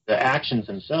the actions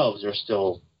themselves are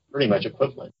still pretty much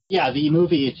equivalent. Yeah, the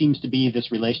movie, it seems to be this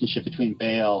relationship between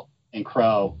Bale and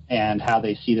Crowe and how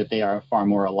they see that they are far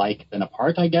more alike than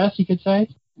apart, I guess you could say,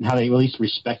 and how they at least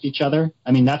respect each other.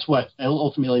 I mean, that's what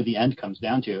ultimately the end comes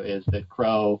down to, is that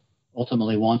Crowe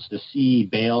ultimately wants to see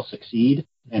Bale succeed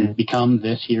and become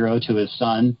this hero to his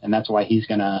son, and that's why he's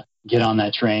going to get on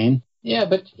that train. Yeah,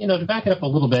 but, to back it up a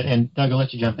little bit, and Doug, I'll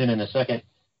let you jump in a second,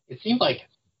 it seemed like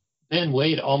Ben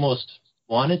Wade almost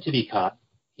wanted to be caught.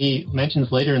 He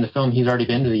mentions later in the film he's already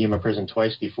been to the Yuma prison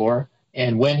twice before,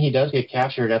 and when he does get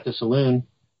captured at the saloon,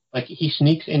 like, he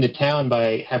sneaks into town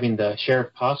by having the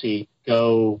sheriff posse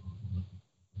go,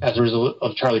 as a result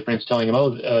of Charlie Prince telling him,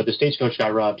 the stagecoach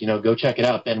got robbed, go check it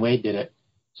out, Ben Wade did it.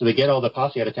 So they get all the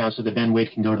posse out of town so that Ben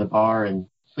Wade can go to the bar and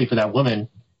sleep with that woman,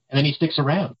 and then he sticks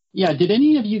around. Yeah, did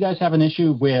any of you guys have an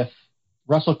issue with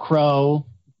Russell Crowe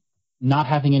not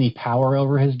having any power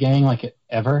over his gang, like,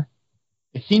 ever?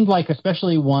 It seemed like,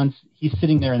 especially once he's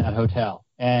sitting there in that hotel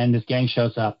and his gang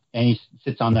shows up and he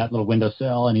sits on that little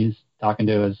windowsill and he's talking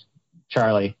to his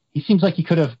Charlie, he seems like he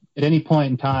could have at any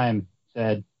point in time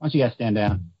said, why don't you guys stand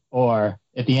down? Or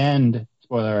at the end,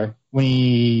 spoiler,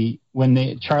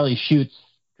 when Charlie shoots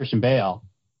Christian Bale,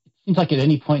 it seems like at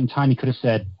any point in time he could have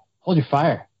said, hold your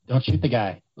fire, don't shoot the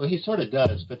guy. Well, he sort of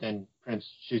does, but then Prince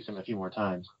shoots him a few more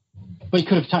times. But he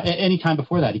could have, at any time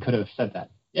before that, he could have said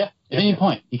that. Yeah. At any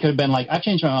point, he could have been like, I've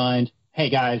changed my mind. Hey,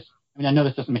 guys, I mean, I know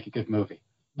this doesn't make a good movie,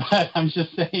 but I'm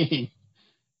just saying,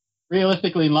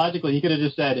 realistically and logically, he could have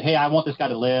just said, hey, I want this guy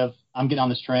to live. I'm getting on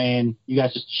this train. You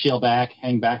guys just chill back,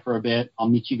 hang back for a bit. I'll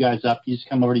meet you guys up. You just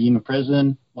come over to Yuma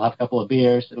Prison. We'll have a couple of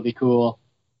beers. It'll be cool.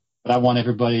 But I want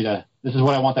everybody this is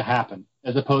what I want to happen,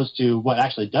 as opposed to what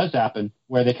actually does happen,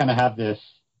 where they kind of have this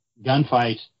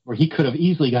gunfight where he could have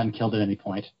easily gotten killed at any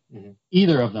point. Mm-hmm.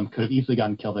 Either of them could have easily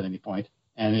gotten killed at any point.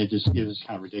 And it was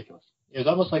kind of ridiculous. It was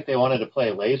almost like they wanted to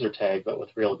play laser tag, but with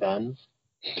real guns.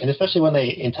 And especially when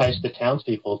they enticed the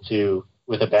townspeople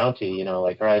with a bounty,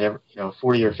 like, all right,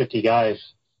 40 or 50 guys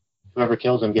whoever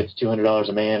kills him gets $200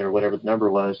 a man or whatever the number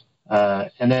was.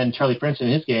 And then Charlie Prince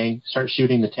and his gang start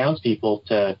shooting the townspeople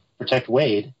to protect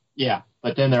Wade. Yeah.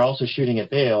 But then they're also shooting at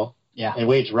Bale. Yeah. And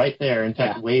Wade's right there. In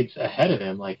fact, Wade's ahead of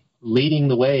him, like leading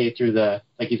the way through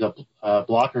like he's a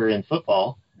blocker in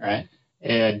football. Right.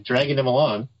 And dragging him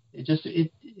along.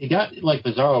 It got like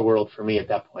Bizarro World for me at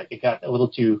that point. It got a little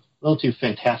too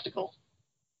fantastical.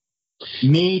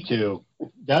 Me too.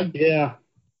 Doug? Yeah.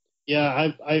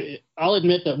 I'll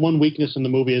admit that one weakness in the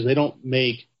movie is they don't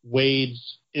make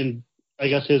Wade's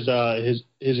his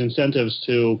incentives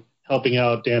to helping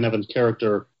out Dan Evans'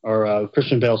 character or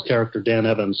Christian Bale's character Dan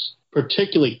Evans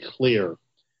particularly clear.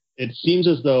 It seems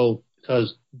as though,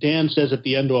 because Dan says at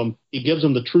the end to him, he gives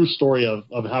him the true story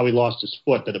of how he lost his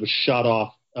foot, that it was shot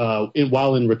off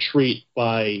while in retreat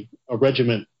by a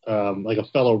regiment, like a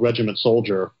fellow regiment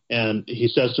soldier. And he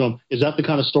says to him, is that the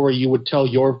kind of story you would tell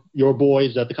your boy?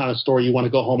 Is that the kind of story you want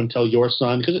to go home and tell your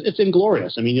son? Because it's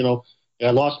inglorious. I mean,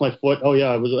 I lost my foot. Oh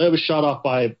yeah, it was shot off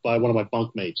by one of my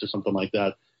bunkmates or something like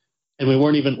that. And we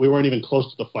weren't even close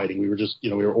to the fighting. We were just,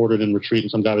 we were ordered in retreat,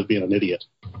 and some guy was being an idiot.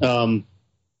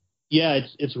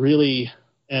 It's really,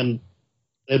 and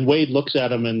Wade looks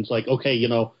at him and it's like, okay,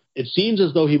 it seems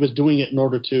as though he was doing it in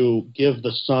order to give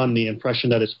the son the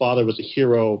impression that his father was a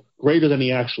hero greater than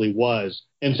he actually was.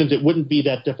 And since it wouldn't be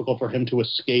that difficult for him to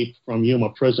escape from Yuma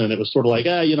prison, it was sort of like,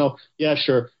 yeah,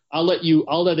 sure. I'll let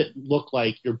it look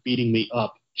like you're beating me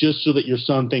up just so that your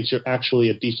son thinks you're actually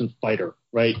a decent fighter,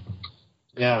 right?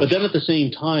 Yeah. But then at the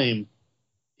same time,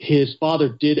 his father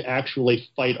did actually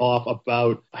fight off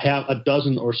about a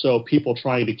dozen or so people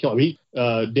trying to kill him.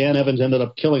 Dan Evans ended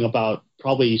up killing about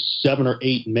probably 7 or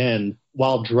 8 men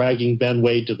while dragging Ben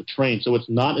Wade to the train. So it's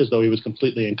not as though he was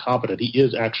completely incompetent. He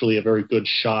is actually a very good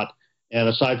shot. And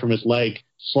aside from his leg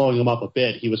slowing him up a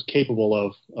bit, he was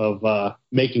capable of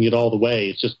making it all the way.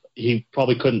 It's just he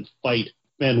probably couldn't fight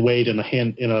Ben Wade in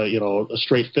a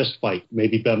straight fist fight.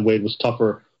 Maybe Ben Wade was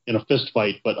tougher in a fist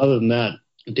fight, but other than that,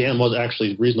 Dan was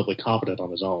actually reasonably competent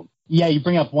on his own. Yeah, you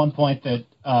bring up one point that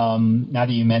now that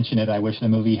you mention it, I wish the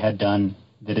movie had done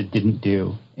that it didn't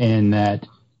do, in that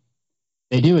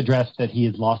they do address that he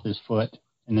has lost his foot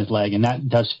and his leg, and that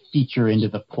does feature into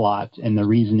the plot and the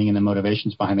reasoning and the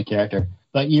motivations behind the character.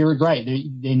 But you're right;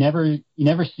 you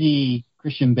never see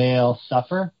Christian Bale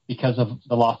suffer because of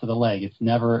the loss of the leg. It's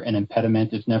never an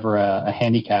impediment. It's never a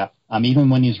handicap. Even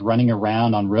when he's running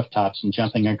around on rooftops and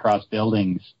jumping across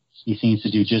buildings, he seems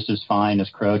to do just as fine as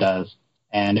Crow does.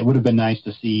 And it would have been nice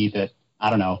to see that, I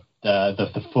don't know,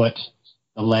 the foot,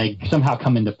 the leg somehow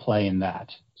come into play in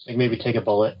that. Like maybe take a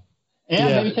bullet.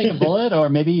 Yeah, maybe take a bullet, or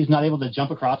maybe he's not able to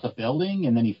jump across a building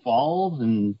and then he falls,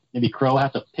 and maybe Crow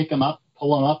has to pick him up,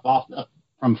 pull him up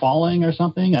from falling or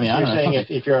something. I mean, You're saying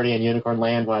if you're already in Unicorn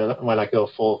Land, why not go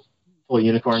full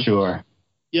unicorn? Sure.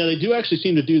 Yeah, they do actually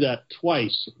seem to do that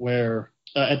twice, where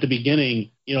at the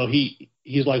beginning,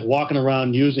 he's like walking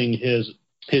around using his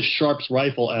Sharps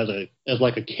rifle as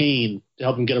like a cane to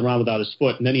help him get around without his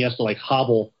foot, and then he has to like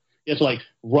hobble. He has to like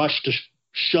rush to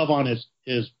shove on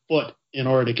his foot in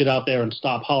order to get out there and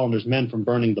stop Hollander's men from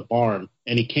burning the barn,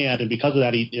 and he can't. And because of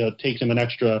that, it takes him an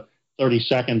extra 30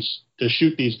 seconds to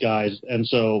shoot these guys, and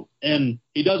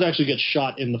he does actually get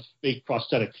shot in the fake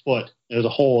prosthetic foot. There's a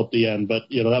hole at the end, but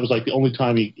that was like the only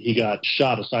time he got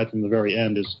shot aside from the very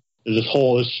end is this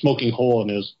smoking hole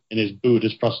in his boot,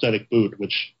 his prosthetic boot,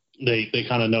 which they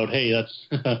kind of note, hey,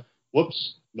 that's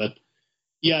whoops. But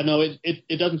yeah, no,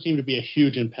 it doesn't seem to be a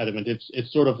huge impediment.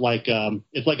 It's sort of like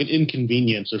it's like an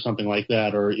inconvenience or something like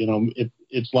that, or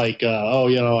it's like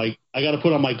I got to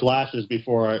put on my glasses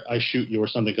before I shoot you or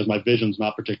something because my vision's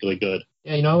not particularly good.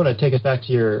 Yeah, I want to take us back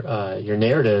to your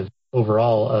narrative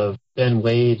overall of Ben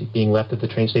Wade being left at the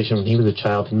train station when he was a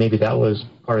child, and maybe that was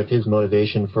part of his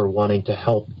motivation for wanting to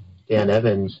help Dan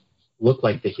Evans look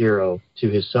like the hero to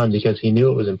his son, because he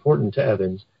knew it was important to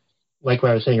Evans. Like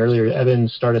what I was saying earlier,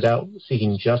 Evans started out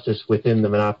seeking justice within the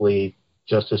Monopoly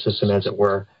justice system, as it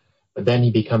were, but then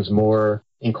he becomes more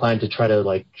inclined to try to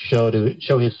like show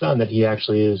his son that he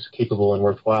actually is capable and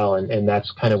worthwhile, and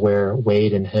that's kind of where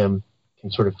Wade and him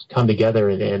can sort of come together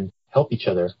and help each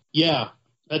other. Yeah,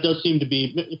 that does seem to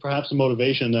be perhaps a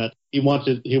motivation, that he wants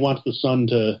the son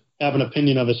to have an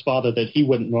opinion of his father that he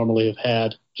wouldn't normally have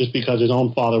had just because his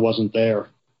own father wasn't there.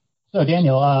 So,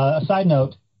 Daniel, a side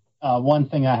note, one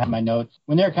thing I have in my notes,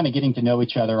 when they're kind of getting to know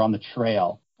each other on the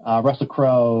trail, Russell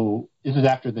Crowe, this is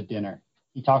after the dinner,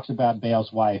 he talks about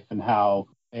Bale's wife and how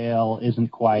Bale isn't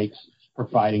quite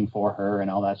providing for her and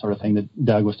all that sort of thing that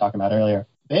Doug was talking about earlier.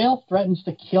 Bale threatens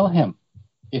to kill him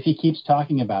if he keeps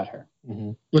talking about her.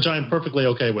 Mm-hmm. Which I am perfectly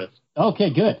okay with.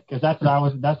 Okay, good, because that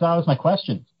was my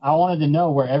question. I wanted to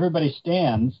know where everybody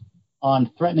stands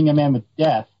on threatening a man with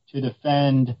death to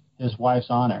defend his wife's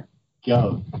honor?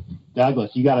 Go.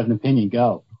 Douglas, you got an opinion.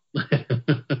 Go.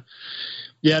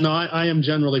 Yeah, no, I am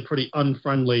generally pretty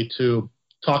unfriendly to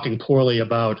talking poorly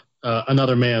about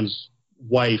another man's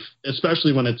wife,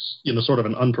 especially when it's, sort of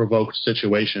an unprovoked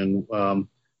situation.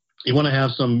 You want to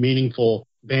have some meaningful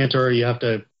banter. You have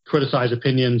to criticize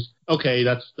opinions. Okay,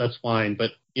 that's fine.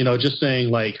 But, just saying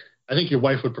like, I think your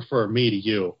wife would prefer me to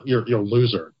you. You're a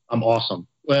loser. I'm awesome.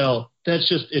 Well, that's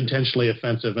just intentionally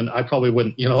offensive. And I probably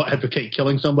wouldn't, advocate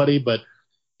killing somebody, but,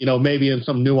 maybe in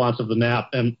some nuance of the NAP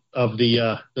and of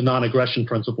the non-aggression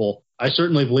principle, I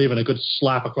certainly believe in a good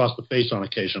slap across the face on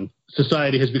occasion.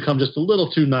 Society has become just a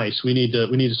little too nice. We need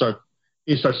to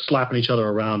start slapping each other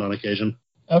around on occasion.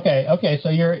 Okay. So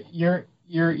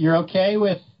you're okay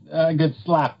with a good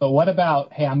slap, but what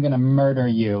about, hey, I'm going to murder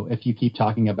you if you keep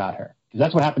talking about her? Because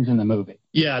that's what happens in the movie.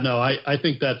 Yeah, no, I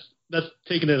think that's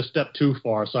taking it a step too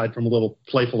far, aside from a little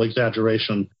playful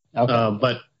exaggeration. Okay.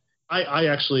 But I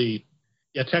actually,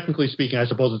 technically speaking, I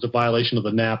suppose it's a violation of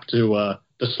the NAP to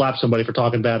slap somebody for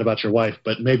talking bad about your wife,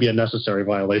 but maybe a necessary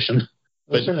violation.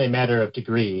 Well, it's certainly a matter of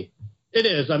degree. It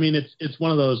is. I mean, it's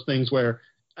one of those things where,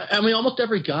 almost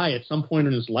every guy at some point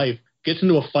in his life gets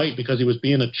into a fight because he was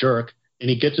being a jerk, and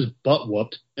he gets his butt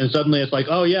whooped, and suddenly it's like,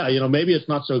 oh yeah, maybe it's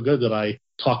not so good that I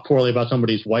talk poorly about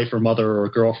somebody's wife or mother or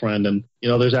girlfriend, and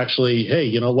there's actually, hey,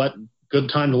 you know what, good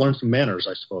time to learn some manners,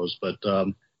 I suppose. But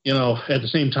at the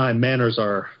same time, manners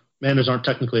aren't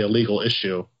technically a legal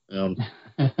issue.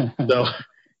 So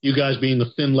you guys being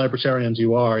the thin libertarians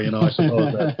you are, I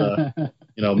suppose that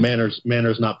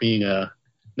manners not being a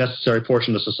necessary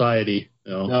portion of society.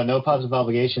 No positive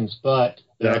obligations, but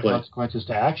there are consequences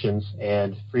to actions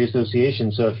and free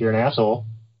association. So if you're an asshole,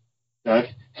 Doug.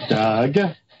 I'm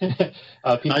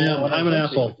an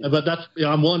asshole, but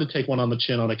I'm willing to take one on the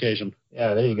chin on occasion.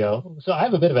 Yeah, there you go. So I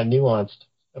have a bit of a nuanced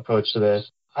approach to this.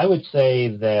 I would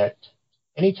say that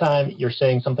anytime you're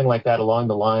saying something like that along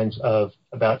the lines of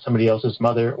about somebody else's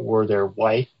mother or their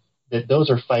wife, that those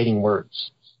are fighting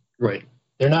words. Right.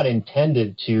 They're not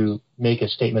intended to make a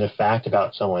statement of fact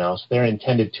about someone else. They're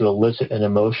intended to elicit an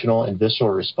emotional and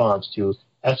visceral response to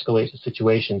escalate the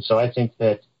situation. So I think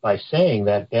that by saying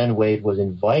that, Ben Wade was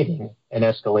inviting an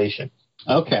escalation.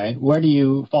 Okay. Where do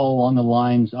you fall along the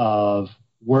lines of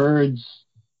words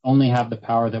only have the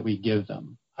power that we give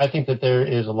them? I think that there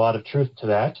is a lot of truth to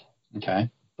that.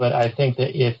 Okay. But I think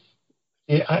that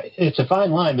it's a fine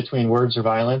line between words or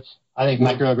violence. I think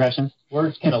microaggressions.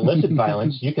 Words can elicit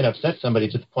violence. You can upset somebody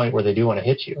to the point where they do want to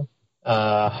hit you.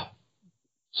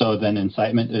 So then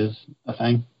incitement is a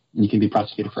thing? And you can be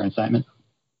prosecuted for incitement?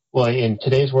 Well, in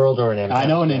today's world or in... I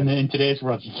know in today's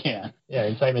world you can. Yeah,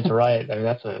 incitement to riot. I mean,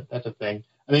 that's a thing.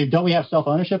 I mean, don't we have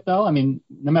self-ownership, though? I mean,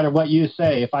 no matter what you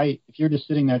say, if you're just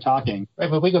sitting there talking... Right,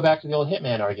 but we go back to the old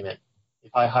hitman argument.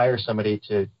 If I hire somebody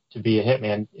to be a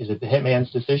hitman, is it the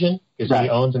hitman's decision because he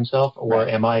owns himself, or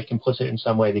am I complicit in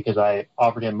some way because I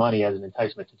offered him money as an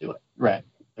enticement to do it? Right.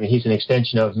 I mean, he's an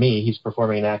extension of me. He's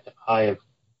performing an act I have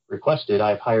requested,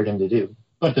 I've hired him to do.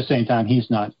 But at the same time, he's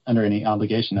not under any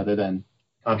obligation other than...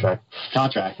 Contract.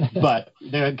 But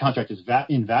the contract is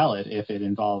invalid if it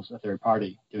involves a third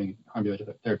party doing harm to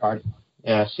a third party.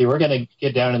 Yeah, see, we're going to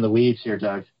get down in the weeds here,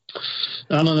 Doug.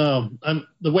 I don't know.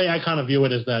 The way I kind of view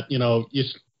it is that,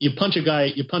 you punch a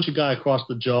guy across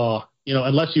the jaw,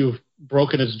 unless you've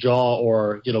broken his jaw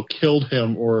or, killed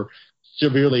him or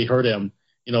severely hurt him,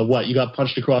 you got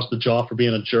punched across the jaw for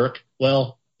being a jerk.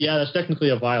 Well, yeah, that's technically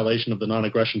a violation of the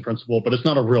non-aggression principle, but it's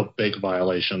not a real big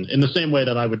violation. In the same way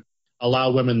that I would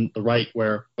allow women the right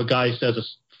where a guy says a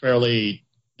fairly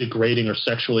degrading or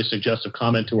sexually suggestive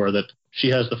comment to her that she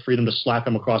has the freedom to slap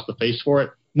him across the face for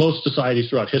it. Most societies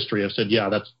throughout history have said, yeah,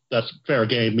 that's fair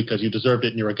game because you deserved it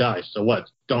and you're a guy. So what?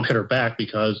 Don't hit her back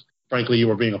because, frankly, you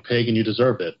were being a pig and you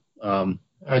deserved it. All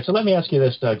right, so let me ask you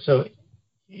this, Doug. So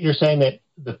you're saying that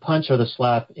the punch or the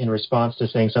slap in response to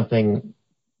saying something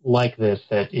like this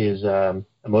that is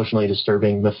emotionally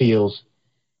disturbing, the feels,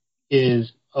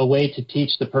 is a way to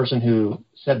teach the person who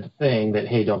said the thing that,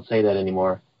 hey, don't say that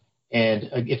anymore. And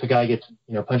if a guy gets,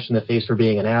 punched in the face for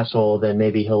being an asshole, then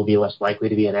maybe he'll be less likely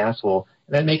to be an asshole.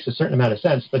 And that makes a certain amount of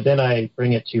sense. But then I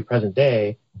bring it to present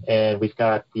day, and we've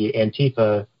got the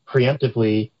Antifa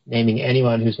preemptively naming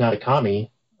anyone who's not a commie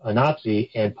a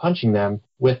Nazi and punching them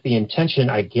with the intention,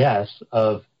 I guess,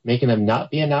 of making them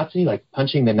not be a Nazi, like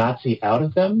punching the Nazi out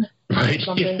of them. Right. Or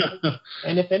something. Yeah.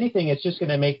 And if anything, it's just going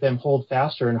to make them hold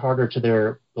faster and harder to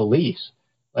their beliefs.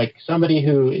 Like somebody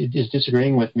who is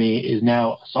disagreeing with me is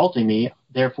now assaulting me.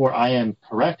 Therefore, I am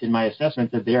correct in my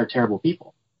assessment that they are terrible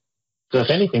people. So if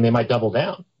anything, they might double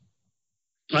down.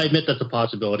 I admit that's a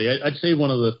possibility. I'd say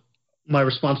one of my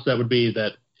response to that would be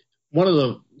that one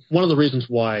of the reasons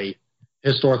why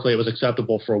historically it was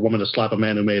acceptable for a woman to slap a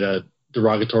man who made a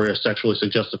derogatory or sexually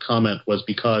suggestive comment was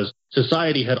because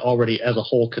society had already as a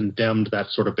whole condemned that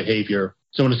sort of behavior.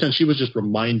 So in a sense, she was just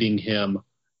reminding him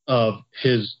of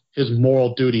his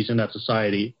moral duties in that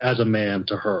society as a man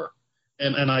to her.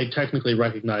 And I technically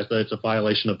recognize that it's a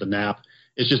violation of the NAP.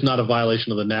 It's just not a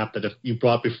violation of the NAP that if you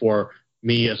brought before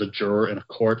me as a juror in a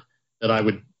court, that I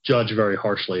would judge very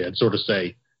harshly. I'd sort of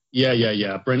say,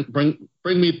 yeah, bring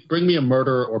me a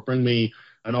murder, or bring me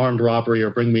an armed robbery,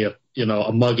 or bring me a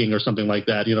mugging or something like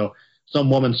that. Some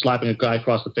woman slapping a guy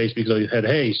across the face because he said,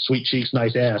 "Hey, sweet cheeks,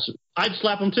 nice ass." I'd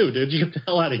slap him too, dude. You get the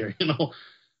hell out of here,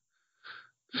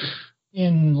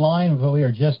 In line with what we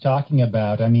were just talking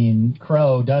about, I mean,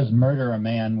 Crow does murder a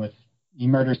man he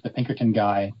murders the Pinkerton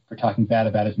guy for talking bad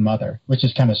about his mother, which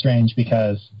is kind of strange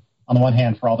because, on the one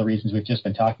hand, for all the reasons we've just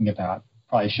been talking about,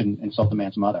 probably shouldn't insult the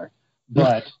man's mother.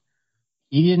 But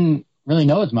he didn't really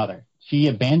know his mother. She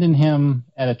abandoned him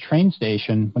at a train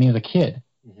station when he was a kid.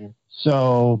 Mm-hmm.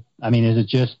 So, I mean, is it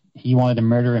just he wanted to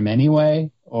murder him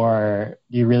anyway? Or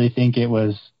do you really think it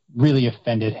was really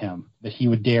offended him that he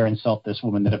would dare insult this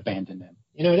woman that abandoned him?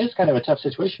 It is kind of a tough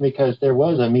situation because there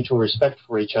was a mutual respect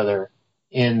for each other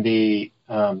in the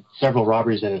several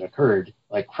robberies that had occurred.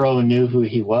 Like, Crow knew who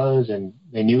he was, and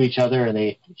they knew each other, and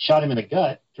they shot him in the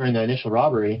gut during the initial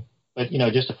robbery. But,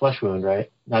 just a flesh wound,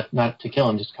 right? Not to kill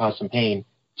him, just cause some pain.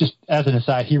 Just as an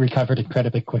aside, he recovered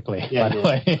incredibly quickly, by the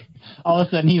way. All of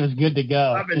a sudden, he was good to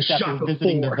go. I've been shot after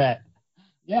visiting the vet.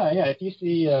 Yeah. If you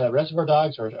see Reservoir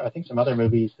Dogs, or I think some other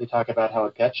movies, they talk about how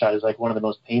a gut shot is like one of the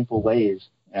most painful ways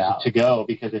to go,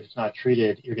 because if it's not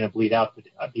treated, you're going to bleed out,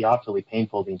 but be awfully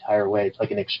painful the entire way. It's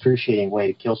like an excruciating way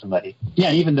to kill somebody.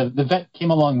 Yeah, even the vet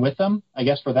came along with them, I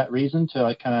guess, for that reason,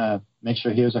 to kind of make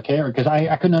sure he was okay. Because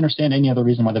I couldn't understand any other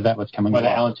reason why the vet was coming along.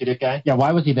 The Alan Tudyk guy? Yeah,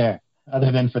 why was he there,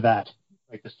 other than for that?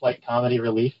 Like the slight comedy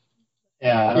relief?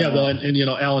 Yeah, and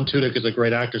Alan Tudyk is a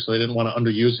great actor, so they didn't want to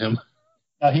underuse him.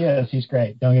 Oh, he is. He's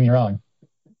great. Don't get me wrong.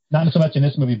 Not so much in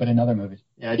this movie, but in other movies.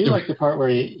 Yeah, I do like the part where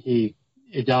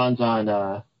it dawns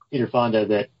on Peter Fonda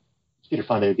that it's Peter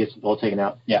Fonda who gets the bullet taken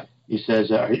out. Yeah. He says,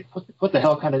 what the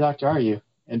hell kind of doctor are you?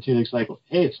 And Tudyk's like,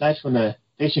 hey, it's nice when the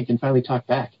patient can finally talk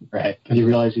back. Right. Because you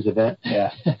realize he's a vet.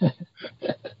 Yeah.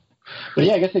 But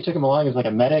yeah, I guess they took him along as like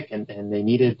a medic, and they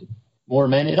needed more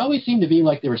men. It always seemed to be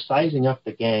like they were sizing up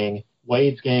the gang,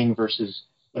 Wade's gang versus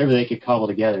whatever they could cobble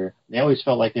together. They always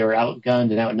felt like they were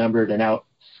outgunned and outnumbered and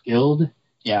outskilled.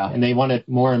 Yeah. And they wanted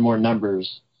more and more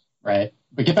numbers. Right.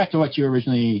 But get back to what you were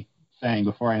originally saying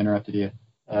before I interrupted you.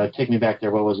 Take me back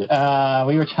there. What was it?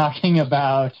 We were talking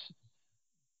about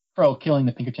Crow killing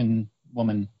the Pinkerton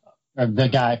woman, or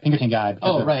the Pinkerton guy,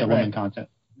 because of the woman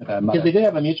concept. Because they did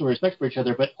have a mutual respect for each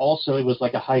other, but also it was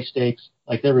like a high stakes,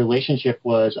 like their relationship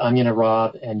was, I'm going to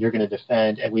rob and you're going to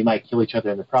defend, and we might kill each other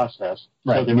in the process.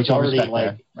 Right. So there was already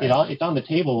it's on the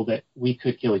table that we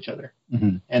could kill each other.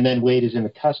 Mm-hmm. And then Wade is in the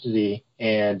custody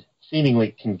and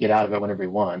seemingly can get out of it whenever he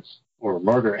wants, or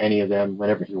murder any of them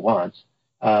whenever he wants.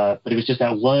 But it was just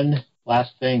that one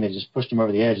last thing that just pushed him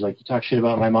over the edge. Like, you talk shit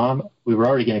about my mom, we were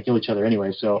already going to kill each other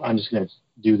anyway, so I'm just going to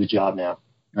do the job now.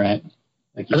 Right.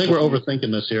 I think we're overthinking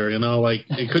this here, like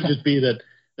it could just be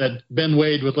that Ben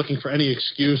Wade was looking for any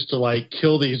excuse to like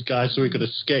kill these guys so he could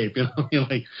escape,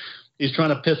 like he's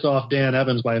trying to piss off Dan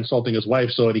Evans by insulting his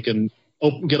wife so that he can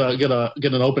get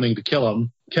an opening to kill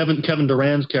him. Kevin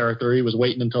Durand's character, he was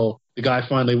waiting until the guy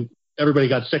everybody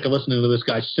got sick of listening to this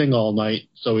guy sing all night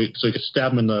so he could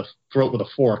stab him in the throat with a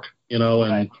fork, and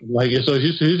so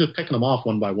he's just picking them off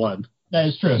one by one. That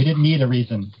is true. He didn't need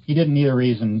a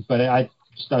reason, but I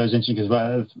just thought it was interesting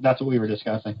because that's what we were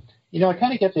discussing. I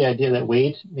kind of get the idea that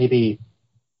Wade maybe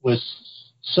was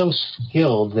so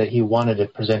skilled that he wanted to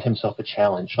present himself a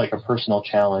challenge, like a personal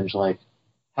challenge, like,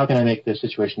 how can I make this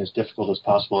situation as difficult as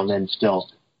possible and then still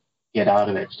get out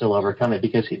of it, still overcome it?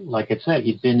 Because, like I said,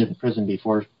 he'd been to the prison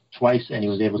before twice and he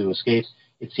was able to escape.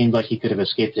 It seemed like he could have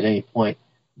escaped at any point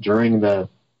during the...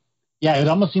 Yeah, it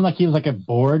almost seemed like he was like a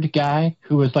bored guy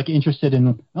who was like interested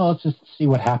in, let's just see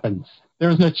what happens. There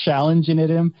was no challenge in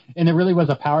him, and it really was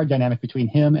a power dynamic between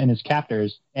him and his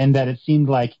captors, and that it seemed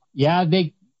like,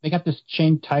 they got this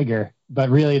chained tiger, but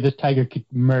really this tiger could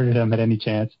murder them at any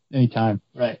time.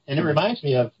 Right, and it reminds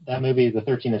me of that movie, The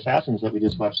 13 Assassins, that we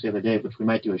just watched the other day, which we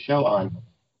might do a show on.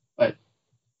 But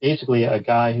basically, a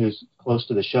guy who's close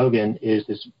to the Shogun is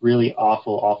this really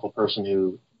awful, awful person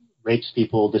who rapes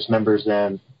people, dismembers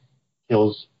them,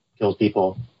 kills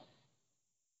people.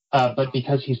 But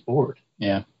because he's bored.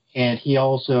 Yeah. And he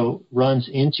also runs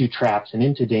into traps and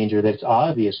into danger that's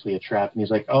obviously a trap. And he's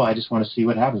like, I just want to see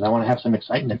what happens. I want to have some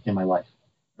excitement in my life.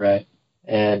 Right.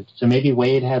 And so maybe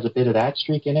Wade has a bit of that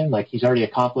streak in him. Like he's already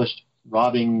accomplished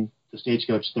robbing the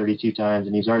Stagecoach 32 times,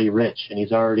 and he's already rich, and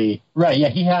he's already Right, yeah,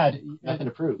 he had nothing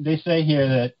to prove. They say here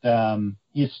that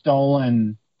he's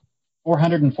stolen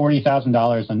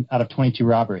 $440,000 out of 22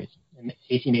 robberies In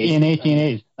 1880. in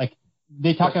 1880s. Like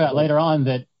they talk about later on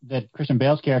that Christian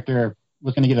Bale's character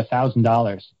was going to get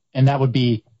 $1,000, and that would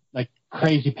be like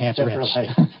crazy pants Except for rich.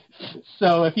 life.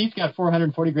 So if he's got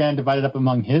 440 grand divided up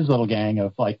among his little gang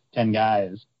of like 10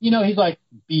 guys, he's like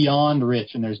beyond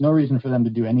rich, and there's no reason for them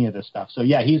to do any of this stuff. So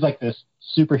yeah, he's like this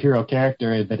superhero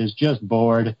character that is just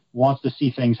bored, wants to see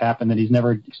things happen that he's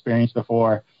never experienced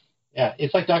before. Yeah,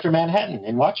 it's like Dr. Manhattan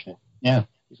in Watchmen. Yeah.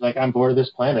 He's like, I'm bored of this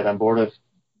planet. I'm bored of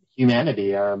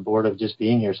humanity. I'm bored of just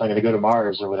being here, so I'm going to go to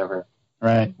Mars or whatever.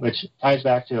 Right. Which ties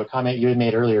back to a comment you had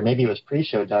made earlier. Maybe it was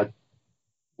pre-show, Doug,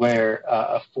 where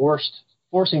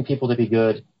forcing people to be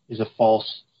good is a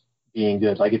false being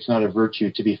good. Like it's not a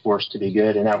virtue to be forced to be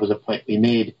good. And that was a point we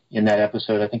made in that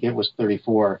episode. I think it was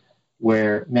 34,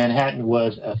 where Manhattan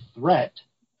was a threat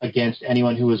against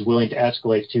anyone who was willing to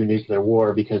escalate to nuclear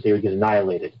war because they would get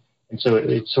annihilated. And so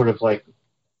it sort of like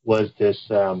was this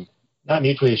not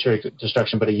mutually assured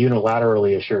destruction, but a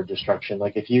unilaterally assured destruction.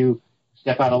 Like if you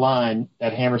step out of line,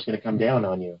 that hammer's going to come down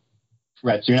on you.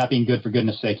 Right. So you're not being good for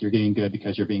goodness sake. You're getting good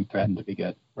because you're being threatened to be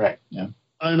good. Right. Yeah.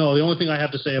 I don't know. The only thing I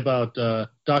have to say about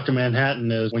Dr.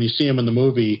 Manhattan is when you see him in the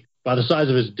movie, by the size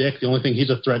of his dick, the only thing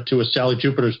he's a threat to is Sally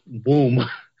Jupiter's womb.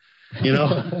 He's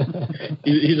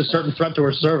a certain threat to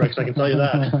her cervix, I can tell you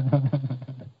that.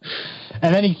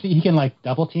 And then he can like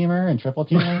double team her and triple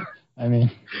team her. I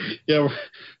mean, yeah,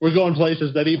 we're going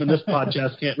places that even this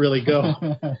podcast can't really go.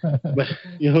 But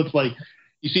it's like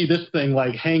you see this thing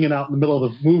like hanging out in the middle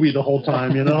of the movie the whole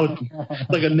time.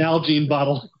 Like a Nalgene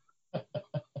bottle.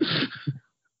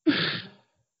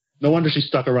 No wonder she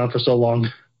stuck around for so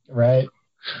long. Right.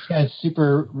 This guy's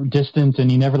super distant and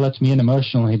he never lets me in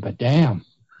emotionally, but damn.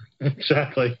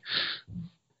 Exactly.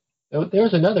 There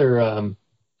was another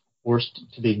forced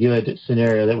to be good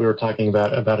scenario that we were talking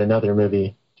about another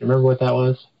movie. Do you remember what that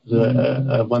was? Was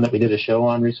it one that we did a show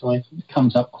on recently? It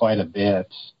comes up quite a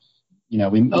bit.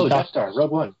 Death Star,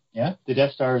 Rogue One. Yeah? The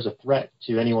Death Star is a threat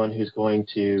to anyone who's going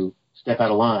to step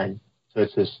out of line. So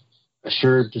it's this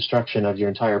assured destruction of your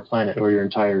entire planet or your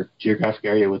entire geographic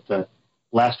area with the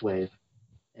blast wave.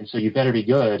 And so you better be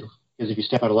good, because if you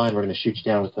step out of line, we're going to shoot you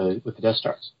down with the Death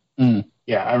Stars. Mm.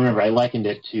 Yeah, I remember I likened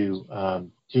it to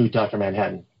Dr.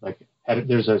 Manhattan. Like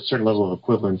there's a certain level of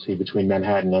equivalency between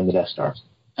Manhattan and the Death Star.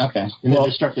 Okay. In the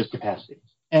destructive capacity.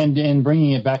 And in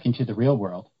bringing it back into the real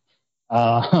world, they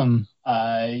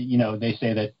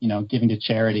say that, giving to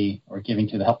charity or giving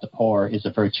to help the poor is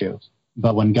a virtue.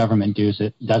 But when government does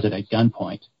it at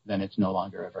gunpoint, then it's no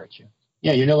longer a virtue.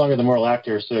 Yeah, you're no longer the moral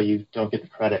actor, so you don't get the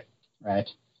credit. Right.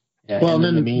 Yeah, well,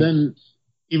 and then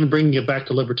even bringing it back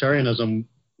to libertarianism,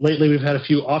 lately we've had a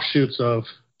few offshoots of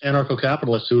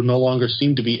anarcho-capitalists who no longer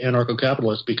seem to be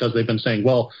anarcho-capitalists because they've been saying,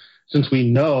 well, since we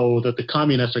know that the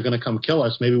communists are going to come kill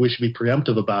us, maybe we should be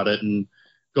preemptive about it and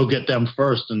go get them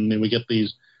first. And then we get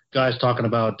these guys talking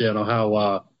about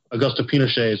how Augusto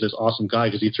Pinochet is this awesome guy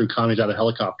because he threw commies out of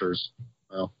helicopters.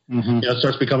 Well, it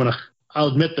starts becoming I'll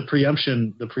admit the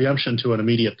preemption to an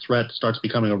immediate threat starts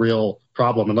becoming a real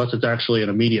problem. Unless it's actually an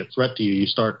immediate threat to you, you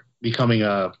start becoming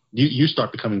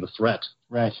the threat.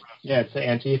 Right. Yeah, it's the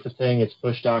Antifa thing. It's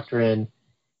Bush doctrine.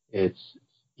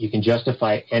 You can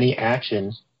justify any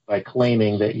action by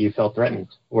claiming that you felt threatened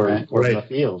or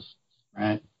feels.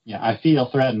 Right. Yeah, I feel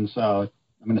threatened, so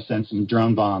I'm going to send some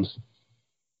drone bombs.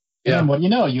 Yeah. And what do you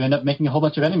know? You end up making a whole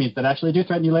bunch of enemies that actually do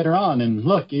threaten you later on. And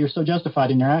look, you're so justified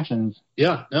in your actions.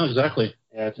 Yeah, no, exactly.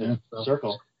 Yeah, it's a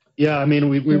circle. Yeah, I mean,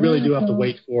 we really do have to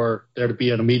wait for there to be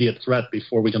an immediate threat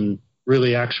before we can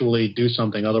really actually do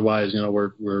something. Otherwise,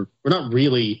 we're not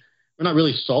really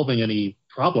solving any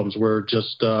problems. We're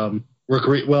just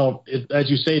as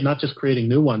you say, not just creating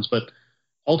new ones, but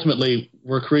ultimately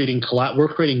we're creating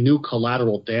new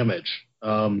collateral damage.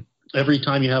 Every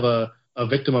time you have a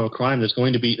victim of a crime,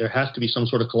 there has to be some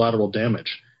sort of collateral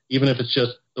damage. Even if it's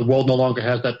just the world no longer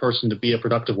has that person to be a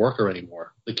productive worker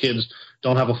anymore. The kids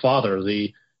don't have a father,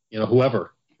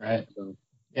 whoever. Right. So,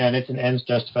 yeah, and it's an ends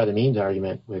justify the means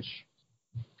argument, which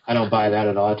I don't buy that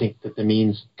at all. I think that the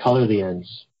means color the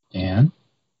ends. Dan?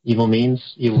 Evil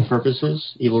means, evil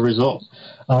purposes, evil results.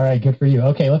 All right, good for you.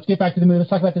 Okay, let's get back to the movie.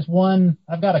 Let's talk about this one.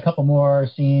 I've got a couple more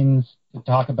scenes to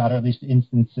talk about, or at least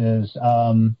instances.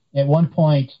 At one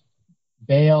point,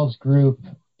 Bale's group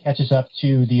catches up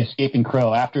to the escaping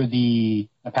Crow. After the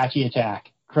Apache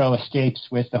attack, Crow escapes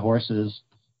with the horses,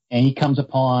 and he comes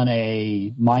upon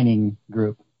a mining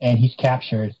group, and he's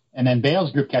captured. And then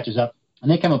Bale's group catches up, And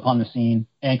they come upon the scene,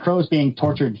 and Crow's being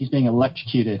tortured. He's being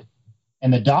electrocuted.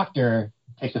 And the doctor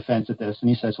takes offense at this, and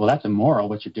he says, well, that's immoral,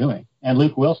 what you're doing. And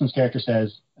Luke Wilson's character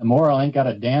says, immoral ain't got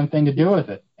a damn thing to do with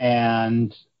it.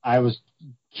 And I was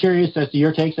curious as to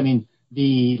your takes. I mean,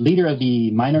 the leader of the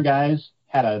minor guys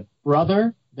had a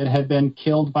brother that had been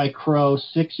killed by Crow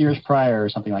 6 years prior or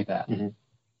something like that. Mm-hmm.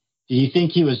 Do you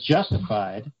think he was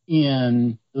justified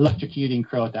in electrocuting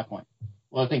Crow at that point?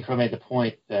 Well, I think Crow made the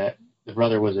point that the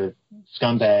brother was a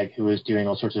scumbag who was doing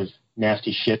all sorts of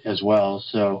nasty shit as well.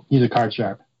 So He's a card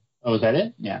sharp. Oh, is that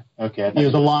it? Yeah. Okay. He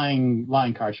was a lying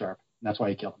card sharp. And that's why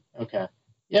he killed him. Okay.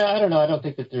 Yeah, I don't know. I don't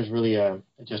think that there's really a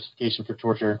justification for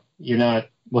torture. You're not...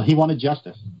 Well, he wanted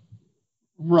justice.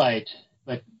 Right.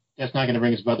 But that's not going to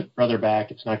bring his brother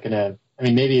back. It's not going to... I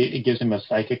mean, maybe it gives him a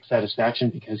psychic satisfaction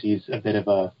because he's a bit of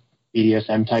a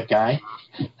BDSM type guy.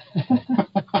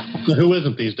 Who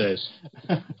isn't these days?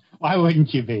 Why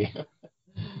wouldn't you be?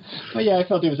 But yeah, I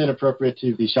felt it was inappropriate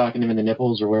to be shocking him in the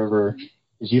nipples or wherever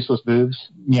his useless boobs.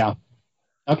 Yeah.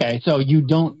 Okay, so you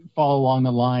don't follow along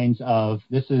the lines of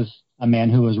this is a man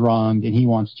who was wronged and he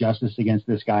wants justice against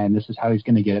this guy and this is how he's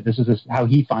going to get it. This is how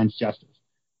he finds justice.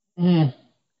 Yeah,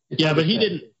 but he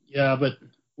didn't. Yeah, but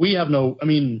we have no. I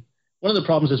mean, one of the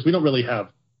problems is we don't really have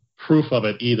proof of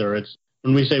it either. It's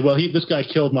when we say, well, this guy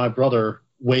killed my brother.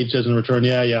 Wade says in return,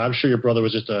 yeah, I'm sure your brother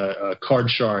was just a card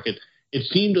shark. It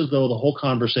seemed as though the whole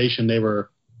conversation it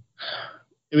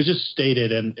was just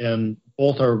stated, and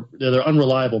both they're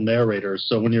unreliable narrators.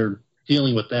 So when you're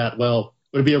dealing with that, well,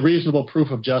 would it be a reasonable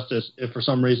proof of justice if for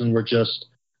some reason we're just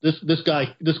this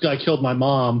guy killed my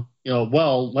mom?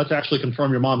 Well, let's actually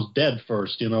confirm your mom's dead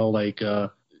first.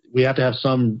 We have to have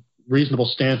some reasonable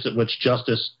stance at which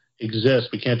justice exists.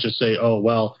 We can't just say, oh,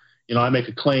 well, I make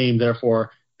a claim,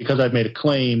 therefore, because I've made a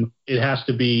claim, it has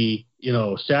to be,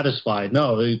 satisfied.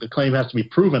 No, the claim has to be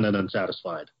proven and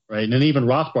unsatisfied, right? And then even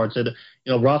Rothbard said,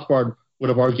 Rothbard would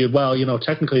have argued, well,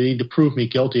 technically they need to prove me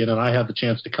guilty, and then I have the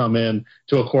chance to come in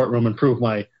to a courtroom and prove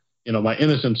my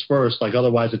innocence first. Like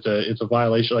otherwise, it's a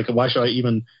violation. Like why should I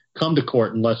even come to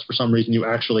court unless for some reason you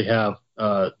actually have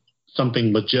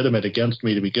something legitimate against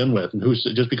me to begin with? And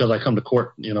just because I come to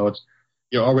court,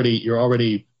 you're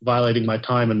already violating my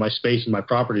time and my space and my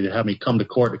property to have me come to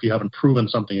court if you haven't proven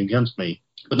something against me.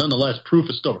 But nonetheless, proof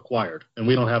is still required, and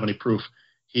we don't have any proof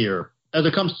here. As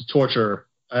it comes to torture,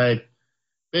 I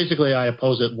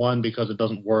oppose it. One, because it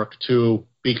doesn't work. Two,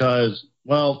 because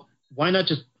why not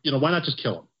just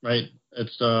kill him, right?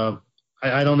 It's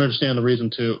I don't understand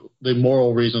the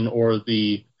moral reason or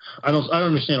I don't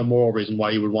understand a moral reason why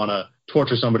you would want to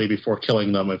torture somebody before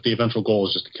killing them if the eventual goal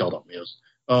is just to kill them.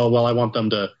 I want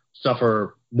them to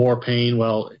suffer more pain.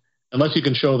 Well, unless you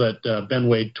can show that Ben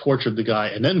Wade tortured the guy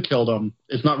and then killed him,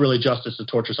 it's not really justice to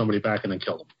torture somebody back and then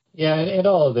kill them. Yeah, and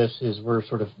all of this is we're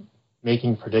sort of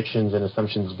making predictions and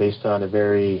assumptions based on a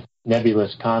very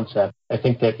nebulous concept. I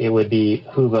think that it would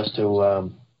behoove us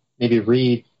to maybe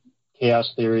read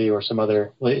Chaos Theory or some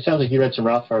other... Well, it sounds like you read some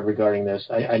Rothbard regarding this.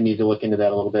 I need to look into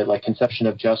that a little bit, like Conception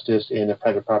of Justice in a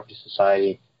Private Property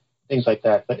Society, things like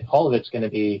that. But all of it's going to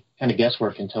be kind of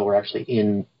guesswork until we're actually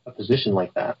in a position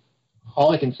like that.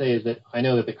 All I can say is that I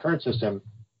know that the current system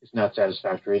is not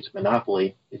satisfactory. It's a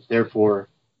monopoly. It's therefore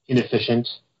inefficient.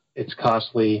 It's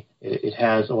costly. It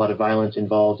has a lot of violence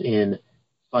involved in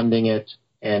funding it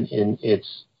and in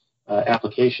its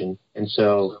application. And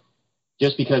so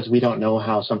just because we don't know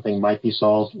how something might be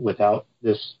solved without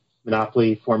this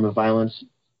monopoly form of violence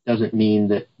doesn't mean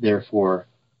that, therefore,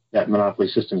 that monopoly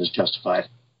system is justified.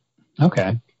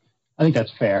 Okay. I think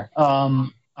that's fair.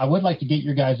 I would like to get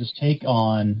your guys' take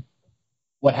on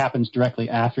what happens directly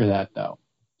after that, though.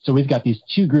 So we've got these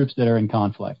two groups that are in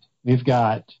conflict. We've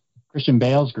got Christian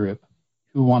Bale's group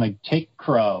who want to take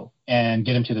Crow and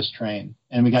get him to this train.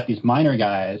 And we got these minor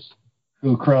guys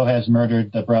who Crow has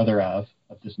murdered the brother of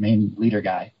this main leader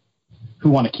guy,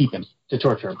 who want to keep him. To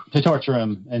torture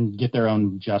him and get their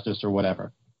own justice or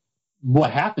whatever.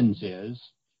 What happens is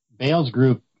Bale's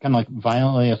group kind of like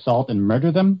violently assault and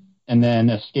murder them and then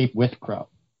escape with Crow.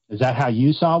 Is that how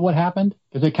you saw what happened?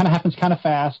 Because it kind of happens kind of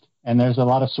fast, and there's a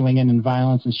lot of swinging and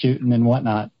violence and shooting and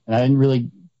whatnot. And I didn't really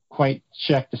quite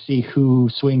check to see who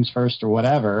swings first or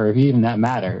whatever, or if even that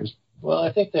matters. Well,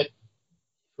 I think that if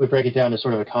we break it down to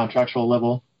sort of a contractual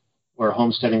level or a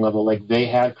homesteading level, like they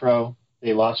had Crow,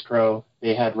 they lost Crow,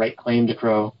 they had right claim to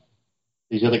Crow.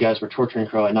 These other guys were torturing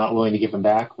Crow and not willing to give him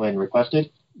back when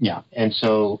requested. Yeah. And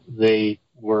so they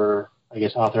were, I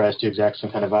guess, authorized to exact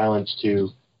some kind of violence to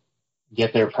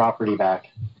get their property back,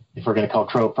 if we're going to call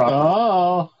Crow property.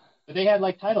 Oh. But they had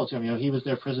like title to him. He was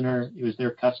their prisoner. He was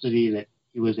their custody that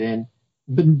he was in.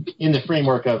 But in the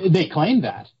framework of... They claimed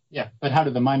that. Yeah, but how do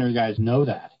the minor guys know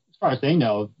that? As far as they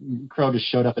know, Crow just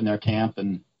showed up in their camp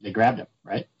and they grabbed him,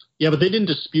 right? Yeah, but they didn't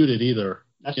dispute it either.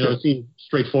 That's You know, true. it seemed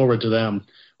straightforward to them.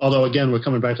 Although, again, we're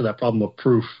coming back to that problem of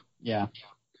proof. Yeah.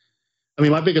 I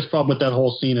mean, my biggest problem with that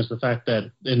whole scene is the fact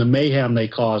that in the mayhem they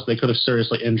caused, they could have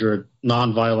seriously injured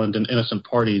nonviolent and innocent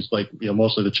parties, like, you know,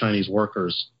 mostly the Chinese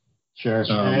workers. Sure.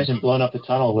 Um, I imagine blowing up the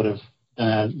tunnel would have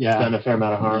Yeah. done a fair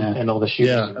amount of harm, Yeah. and all the shooting.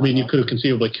 Yeah, I mean, you could have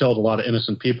conceivably killed a lot of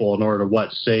innocent people in order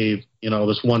to save, you know,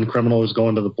 this one criminal who's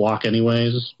going to the block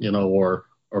anyways, you know, or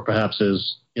perhaps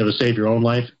is, you know, to save your own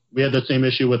life. We had that same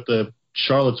issue with the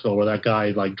Charlottesville where that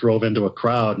guy like drove into a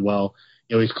crowd. And, well,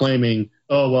 you know, he's claiming,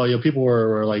 oh, well, you know, people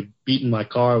were like beating my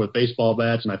car with baseball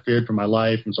bats and I feared for my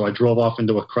life. And so I drove off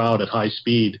into a crowd at high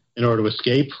speed in order to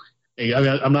escape. I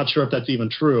mean, I'm not sure if that's even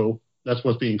true. That's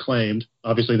what's being claimed.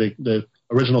 Obviously, the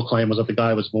original claim was that the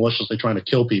guy was maliciously trying to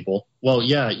kill people. Well,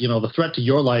 yeah, you know, the threat to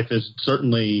your life is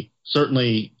certainly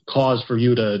cause for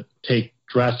you to take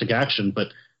drastic action, but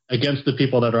against the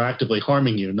people that are actively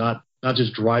harming you, not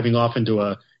just driving off into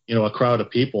a crowd of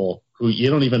people who you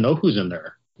don't even know who's in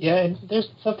there. Yeah, and there's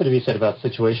something to be said about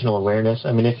situational awareness.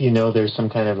 I mean, if you know there's some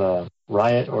kind of a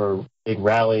riot or big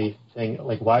rally thing,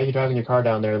 like, why are you driving your car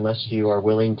down there unless you are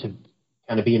willing to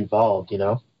kind of be involved, you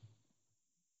know?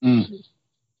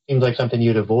 Seems like something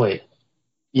you'd avoid.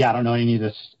 Yeah, I don't know any of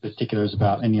the particulars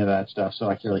about any of that stuff, so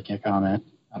I really can't comment.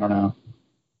 I don't know.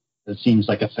 It seems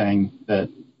like a thing that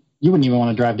you wouldn't even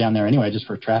want to drive down there anyway, just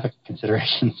for traffic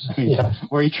considerations. I mean, Yeah.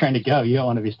 Where are you trying to go? You don't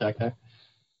want to be stuck there.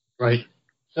 Right.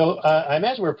 So I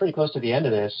imagine we're pretty close to the end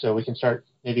of this, so we can start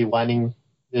maybe winding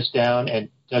this down. And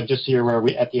Doug, just here where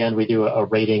we at the end we do a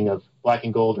rating of black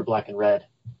and gold or black and red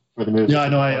for the movie. Yeah, I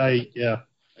know. I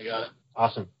got it.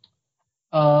 Awesome.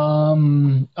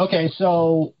 Okay,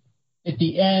 so at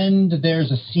the end,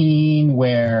 there's a scene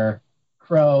where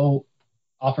Crow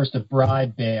offers to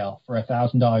bribe Bale for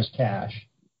 $1,000 cash,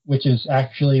 which is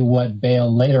actually what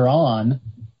Bale later on,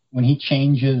 when he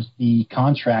changes the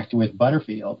contract with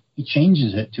Butterfield, he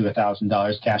changes it to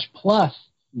 $1,000 cash plus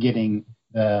getting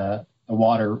the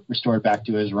water restored back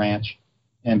to his ranch,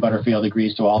 and Butterfield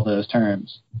agrees to all those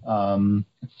terms.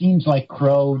 It seems like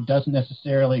Crow doesn't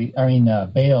necessarily,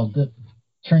 Bale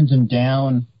turns him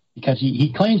down because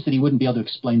he claims that he wouldn't be able to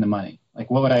explain the money. Like,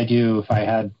 what would I do if I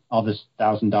had all this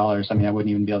 $1,000? I mean, I wouldn't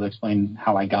even be able to explain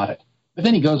how I got it. But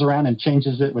then he goes around and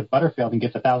changes it with Butterfield and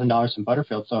gets $1,000 from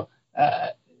Butterfield. So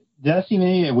does that seem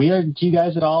any weird to you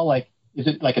guys at all? Like, is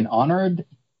it like an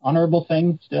honorable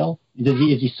thing still? Is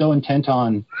he so intent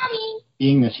on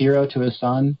being this hero to his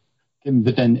son,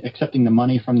 but then accepting the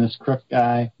money from this crook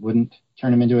guy wouldn't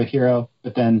turn him into a hero?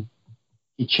 But then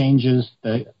he changes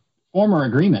the former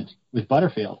agreement with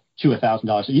Butterfield to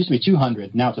 $1,000. It used to be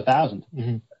 $200, now it's $1,000.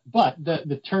 Mm-hmm. But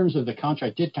the terms of the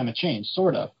contract did kind of change,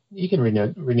 sort of. You can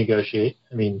renegotiate.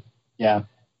 I mean, Yeah,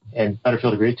 and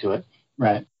Butterfield agreed to it.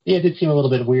 right. Yeah, it did seem a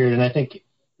little bit weird, and I think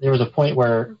there was a point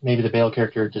where maybe the Bale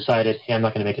character decided, hey, I'm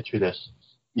not going to make it through this.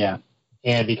 Yeah,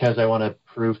 And because I want to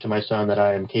prove to my son that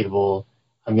I am capable,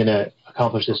 I'm going to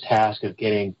accomplish this task of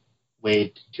getting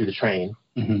Wade to the train,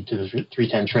 Mhm. to the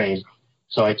 310 train.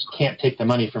 So I can't take the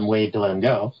money from Wade to let him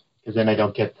go, because then I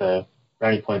don't get the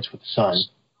brownie points with the son.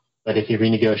 But if he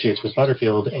renegotiates with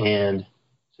Butterfield and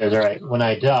says, all right, when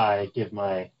I die, give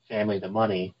my family the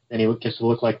money, then he gets to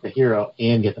look like the hero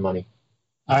and get the money.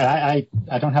 All right,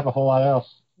 I don't have a whole lot else.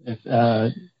 If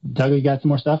Doug, you got some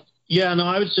more stuff? Yeah, no,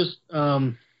 I was just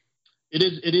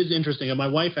it is interesting, and my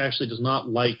wife actually does not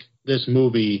like this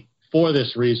movie for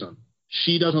this reason.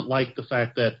 She doesn't like the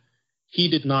fact that he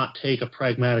did not take a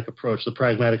pragmatic approach, the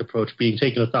pragmatic approach being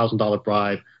taking $1,000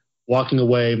 bribe, walking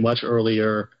away much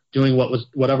earlier, doing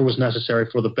whatever was necessary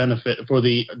for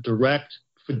the direct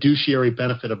fiduciary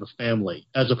benefit of the family,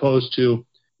 as opposed to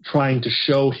trying to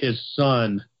show his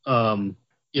son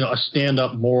a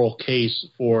stand-up moral case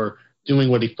for doing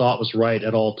what he thought was right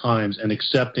at all times and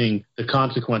accepting the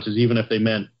consequences, even if they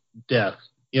meant death.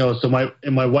 So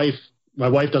my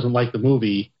wife doesn't like the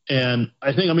movie, and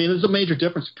I think, there's a major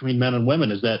difference between men and women,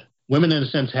 is that women, in a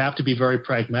sense, have to be very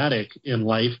pragmatic in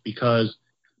life because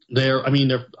they're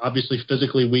obviously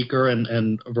physically weaker,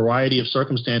 and a variety of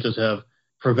circumstances have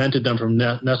prevented them from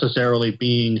necessarily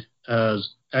being as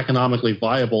economically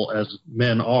viable as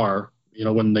men are.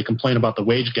 When they complain about the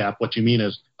wage gap, what you mean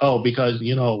is, because,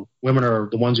 women are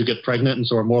the ones who get pregnant and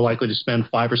so are more likely to spend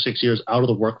 5 or 6 years out of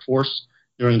the workforce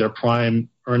during their prime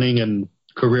earning and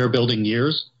career building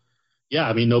years.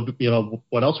 Yeah,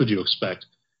 what else would you expect?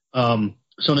 So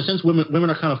in a sense, women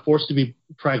are kind of forced to be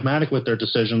pragmatic with their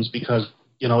decisions because,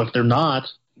 if they're not,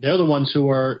 they're the ones who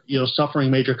are,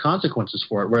 suffering major consequences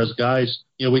for it. Whereas guys,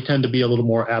 we tend to be a little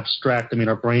more abstract. I mean,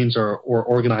 our brains are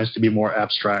organized to be more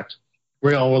abstract.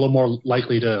 We're a little more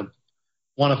likely to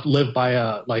want to live by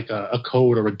a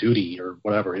code or a duty or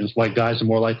whatever. It's why guys are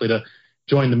more likely to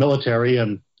join the military,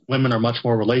 and women are much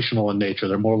more relational in nature.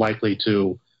 They're more likely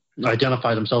to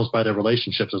identify themselves by their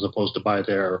relationships as opposed to by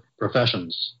their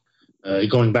professions.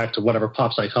 Going back to whatever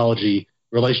pop psychology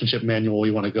relationship manual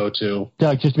you want to go to.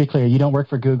 Doug, just to be clear, you don't work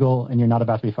for Google, and you're not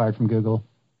about to be fired from Google.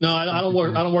 No, I don't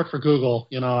work. I don't work for Google.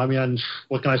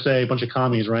 What can I say? A bunch of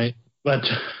commies, right? But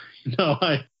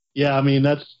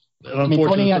that's.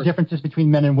 Pointing out differences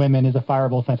between men and women is a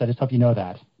fireable offense. I just hope you know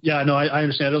that. Yeah, no, I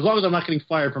understand. As long as I'm not getting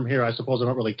fired from here, I suppose I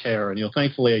don't really care. And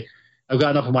thankfully, I've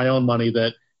got enough of my own money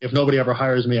that if nobody ever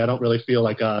hires me, I don't really feel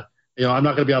like I'm not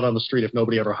going to be out on the street if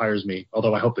nobody ever hires me.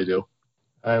 Although I hope they do.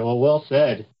 All right. Well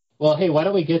said. Well, hey, why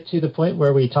don't we get to the point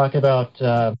where we talk about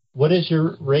what is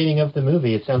your rating of the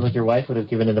movie? It sounds like your wife would have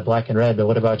given it a black and red, but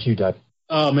what about you, Doug?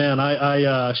 Oh man,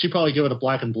 she'd probably give it a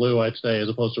black and blue, I'd say, as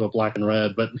opposed to a black and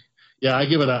red. But yeah, I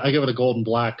give it a gold and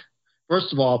black.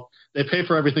 First of all, they pay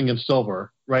for everything in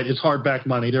silver, right? It's hardback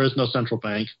money. There is no central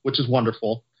bank, which is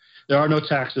wonderful. There are no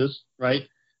taxes, right?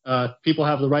 People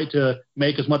have the right to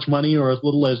make as much money or as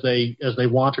little as they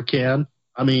want or can.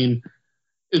 I mean,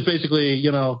 it's basically,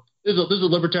 this is a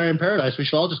libertarian paradise. We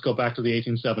should all just go back to the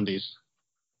 1870s.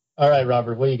 All right,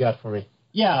 Robert, what do you got for me?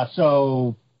 Yeah,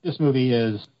 so this movie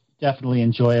is definitely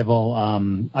enjoyable.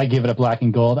 I give it a black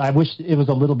and gold. I wish it was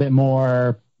a little bit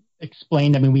more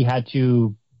explained. I mean, we had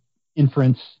to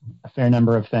inference a fair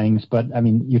number of things, but I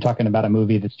mean, you're talking about a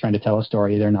movie that's trying to tell a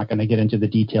story. They're not going to get into the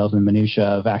details and minutia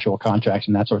of actual contracts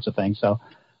and that sorts of things. So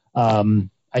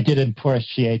I did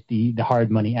appreciate the hard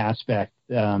money aspect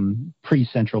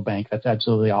pre-central bank. That's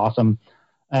absolutely awesome.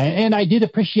 And I did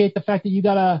appreciate the fact that you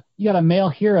got a male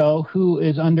hero who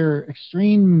is under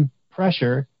extreme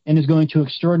pressure and is going to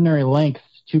extraordinary lengths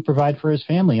to provide for his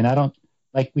family. And I don't,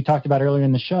 like we talked about earlier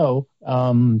in the show,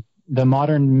 the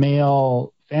modern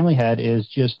male family head is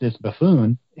just this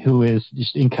buffoon who is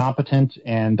just incompetent,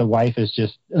 and the wife is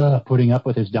just putting up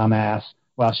with his dumb ass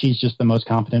while she's just the most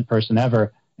competent person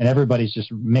ever, and everybody's just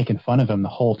making fun of him the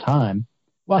whole time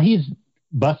while he's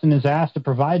busting his ass to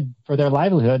provide for their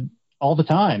livelihood all the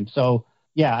time. So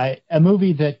yeah, a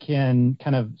movie that can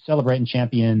kind of celebrate and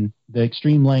champion the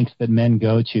extreme lengths that men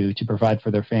go to provide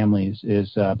for their families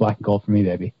is black and gold for me,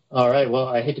 baby. All right. Well,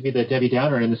 I hate to be the Debbie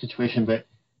Downer in this situation, but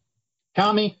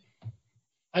Tommy,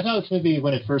 I saw this movie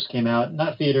when it first came out,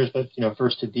 not theaters, but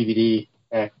first to DVD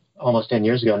back almost 10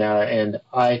 years ago now, and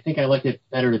I think I liked it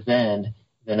better then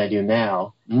than I do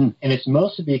now. And it's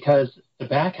mostly because the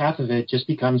back half of it just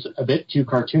becomes a bit too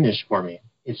cartoonish for me.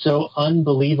 It's so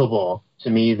unbelievable to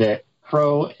me that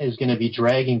Crow is going to be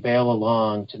dragging Bale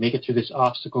along to make it through this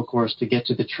obstacle course to get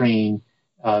to the train.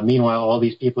 Meanwhile, all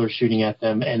these people are shooting at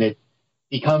them, and it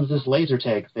becomes this laser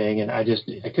tag thing, and I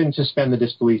couldn't suspend the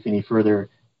disbelief any further.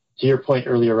 To your point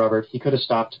earlier, Robert, he could have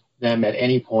stopped them at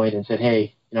any point and said,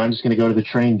 hey, I'm just going to go to the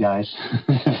train, guys.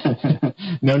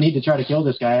 No need to try to kill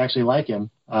this guy. I actually like him.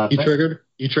 You triggered?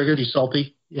 You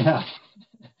salty? Yeah.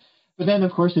 But then,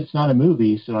 of course, it's not a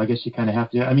movie, so I guess you kind of have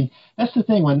to. I mean, that's the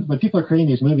thing. When people are creating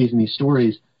these movies and these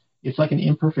stories, it's like an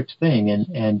imperfect thing,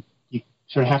 and you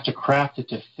sort of have to craft it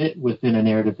to fit within a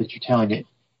narrative that you're telling. It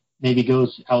maybe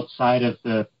goes outside of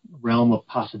the realm of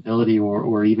possibility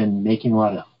or even making a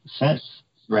lot of sense.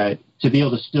 Right. To be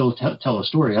able to still tell a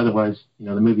story. Otherwise,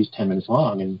 the movie's 10 minutes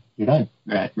long and you're done.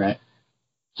 Right.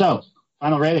 So,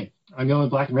 final rating. I'm going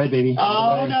black and red, baby.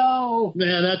 Oh, no.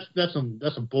 Man, that's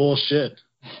some bullshit.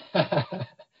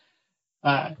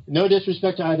 No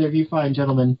disrespect to either of you fine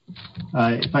gentlemen,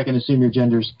 if I can assume your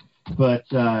genders. But,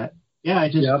 and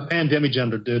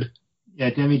demi-gendered, dude. Yeah,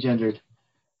 demi-gendered.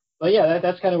 But yeah,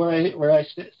 that's kind of where I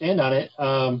stand on it.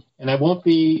 And I won't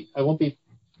be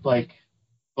like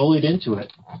bullied into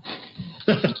it.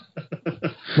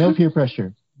 No peer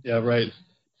pressure. Yeah, right.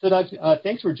 So, Doug,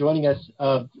 thanks for joining us.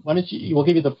 Why don't we'll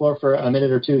give you the floor for a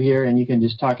minute or two here, and you can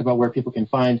just talk about where people can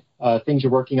find things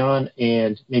you're working on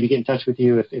and maybe get in touch with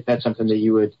you if that's something that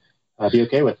you would be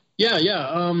okay with. Yeah.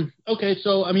 Okay,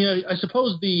 so, I mean, I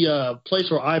suppose the place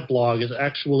where I blog is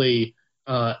actually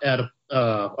at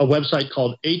a website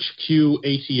called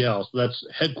HQATL. So that's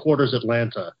Headquarters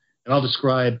Atlanta. And I'll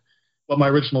describe what my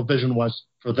original vision was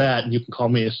for that, and you can call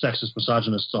me a sexist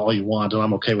misogynist all you want, and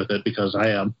I'm okay with it because I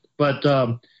am. But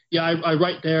I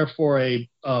write there for it's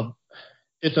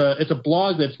a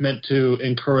blog that's meant to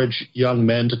encourage young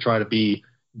men to try to be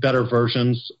better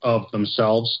versions of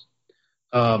themselves.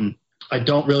 I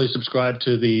don't really subscribe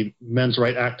to the men's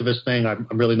right activist thing. I'm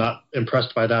really not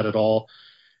impressed by that at all.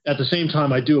 at the same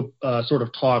time, I do sort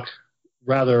of talk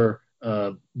rather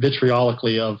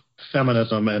vitriolically of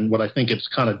feminism and what I think it's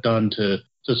kind of done to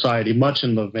society, much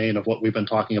in the vein of what we've been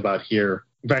talking about here.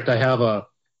 In fact, I have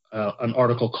an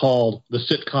article called "The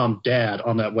Sitcom Dad"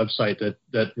 on that website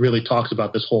that really talks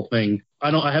about this whole thing.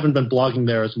 I haven't been blogging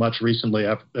there as much recently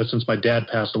since my dad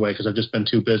passed away because I've just been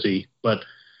too busy. But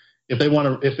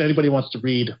if anybody wants to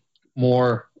read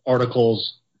more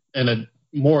articles and a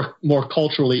more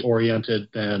culturally oriented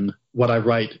than what I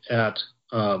write at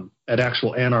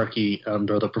Actual Anarchy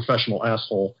under the Professional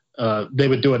Asshole, they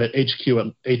would do it at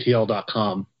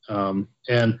hq@atl.com.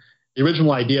 And the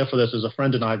original idea for this is a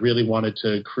friend and I really wanted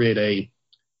to create a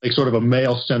sort of a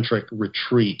male-centric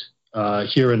retreat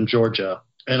here in Georgia.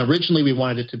 And originally we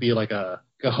wanted it to be like a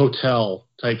hotel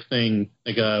type thing,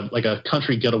 like a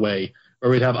country getaway where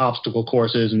we'd have obstacle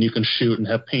courses and you can shoot and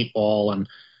have paintball. And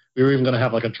we were even going to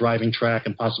have like a driving track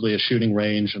and possibly a shooting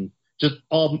range and just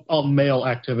all male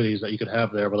activities that you could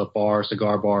have there with a bar,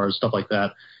 cigar bars, stuff like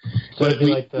that. So it'd be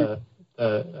like the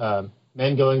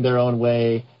men going their own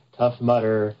way, Tough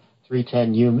Mudder,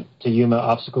 310 to Yuma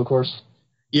obstacle course.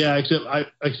 Yeah,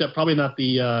 except probably not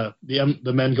the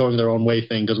men going their own way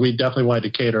thing, because we definitely wanted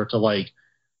to cater to like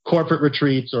corporate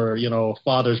retreats or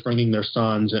fathers bringing their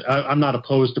sons. I'm not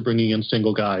opposed to bringing in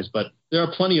single guys, but there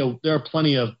are plenty of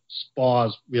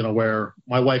spas where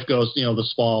my wife goes the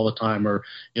spa all the time, or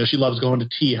she loves going to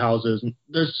tea houses. And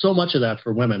there's so much of that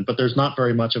for women, but there's not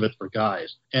very much of it for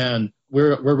guys. And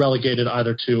we're relegated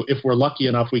either to, if we're lucky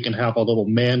enough, we can have a little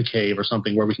man cave or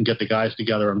something where we can get the guys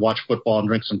together and watch football and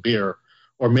drink some beer.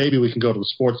 Or maybe we can go to the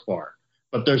sports bar,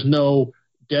 but there's no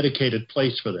dedicated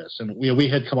place for this. And we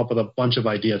had come up with a bunch of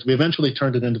ideas. We eventually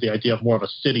turned it into the idea of more of a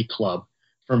city club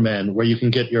for men where you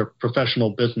can get your professional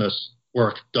business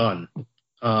work done.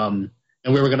 And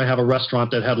we were going to have a restaurant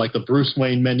that had like the Bruce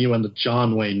Wayne menu and the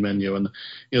John Wayne menu. And,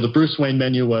 the Bruce Wayne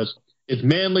menu was, it's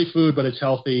manly food, but it's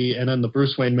healthy. And then the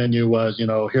Bruce Wayne menu was,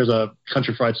 here's a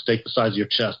country fried steak the size of your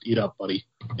chest. Eat up, buddy.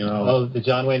 Oh, the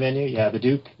John Wayne menu? Yeah, the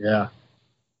Duke. Yeah.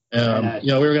 We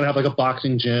were going to have like a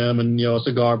boxing gym and, a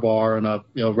cigar bar and a,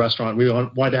 restaurant. We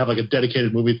wanted to have like a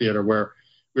dedicated movie theater where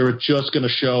we were just going to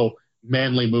show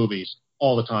manly movies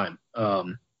all the time.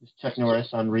 Is Chuck Norris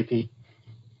on repeat?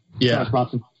 Yeah.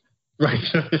 Right.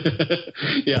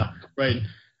 Yeah. Right.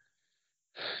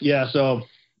 Yeah. So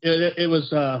it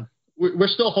was, we're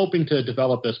still hoping to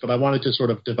develop this, but I wanted to sort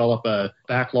of develop a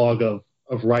backlog of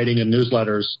writing and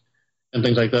newsletters and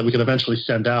things like that we could eventually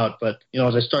send out. But,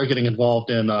 as I started getting involved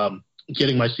in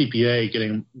getting my CPA,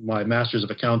 getting my master's of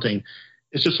accounting,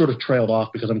 it's just sort of trailed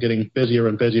off because I'm getting busier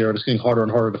and busier, and it's getting harder and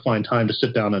harder to find time to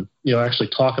sit down and, actually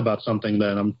talk about something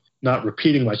that I'm not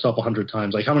repeating myself 100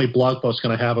 times. Like, how many blog posts can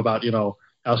I have about, how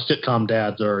sitcom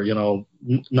dads are,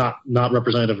 not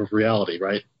representative of reality,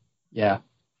 right? Yeah.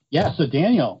 Yeah, so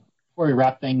Daniel, before we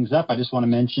wrap things up, I just want to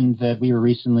mention that we were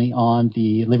recently on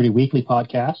the Liberty Weekly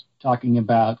podcast talking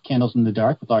about Candles in the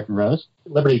Dark with Larkin Rose.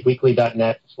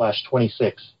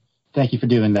 LibertyWeekly.net/26. Thank you for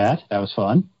doing that. That was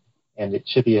fun. And it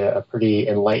should be a pretty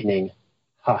enlightening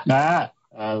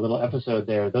little episode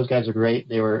there. Those guys are great.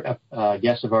 They were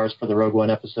guests of ours for the Rogue One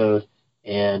episode,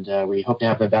 and we hope to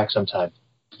have them back sometime.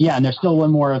 Yeah, and there's still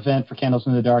one more event for Candles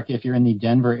in the Dark. If you're in the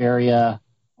Denver area,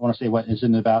 I want to say, what is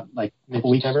it, about like a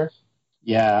couple weeks?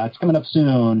 Yeah, it's coming up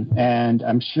soon, and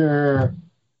I'm sure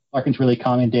Larkin's really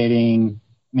accommodating.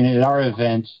 I mean, at our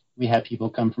event, we had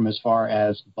people come from as far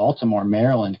as Baltimore,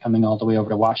 Maryland, coming all the way over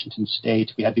to Washington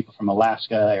State. We had people from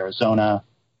Alaska, Arizona,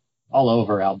 all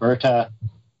over, Alberta,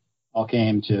 all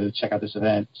came to check out this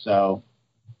event. So,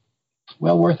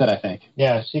 well worth it, I think.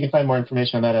 Yeah, so you can find more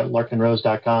information on that at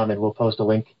larkinrose.com, and we'll post a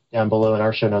link down below in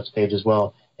our show notes page as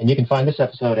well. And you can find this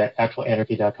episode at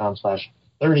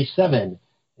actualanarchy.com/37.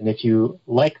 And if you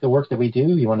like the work that we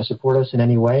do, you want to support us in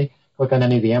any way, click on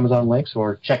any of the Amazon links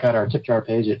or check out our tip jar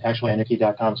page at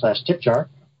actualanarchy.com/tipjar.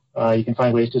 You can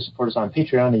find ways to support us on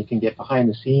Patreon, and you can get behind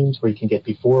the scenes where you can get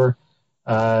before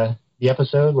the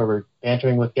episode where we're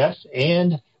bantering with guests.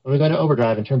 And when we go to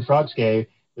Overdrive and turn frogs gay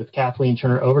with Kathleen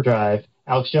Turner Overdrive,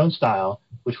 Alex Jones style,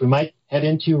 which we might head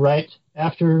into right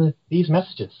after these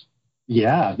messages.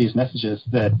 Yeah, these messages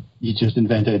that you just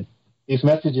invented. These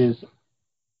messages.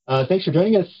 Thanks for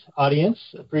joining us, audience.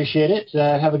 Appreciate it.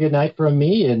 Have a good night from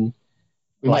me, and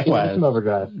we might get into some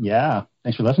Overdrive. Yeah,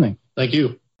 thanks for listening. Thank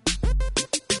you.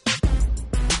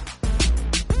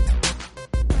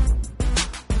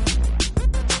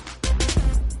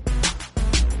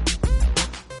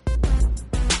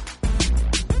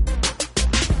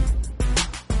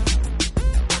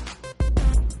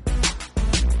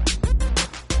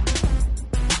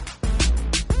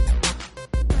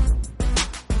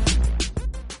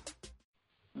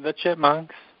 the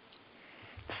Chipmunks.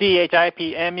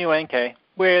 CHIPMUNK.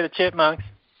 We're the Chipmunks.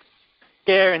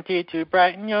 Guaranteed to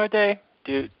brighten your day.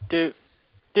 Do do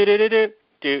do do do do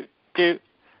do do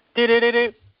do do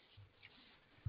do.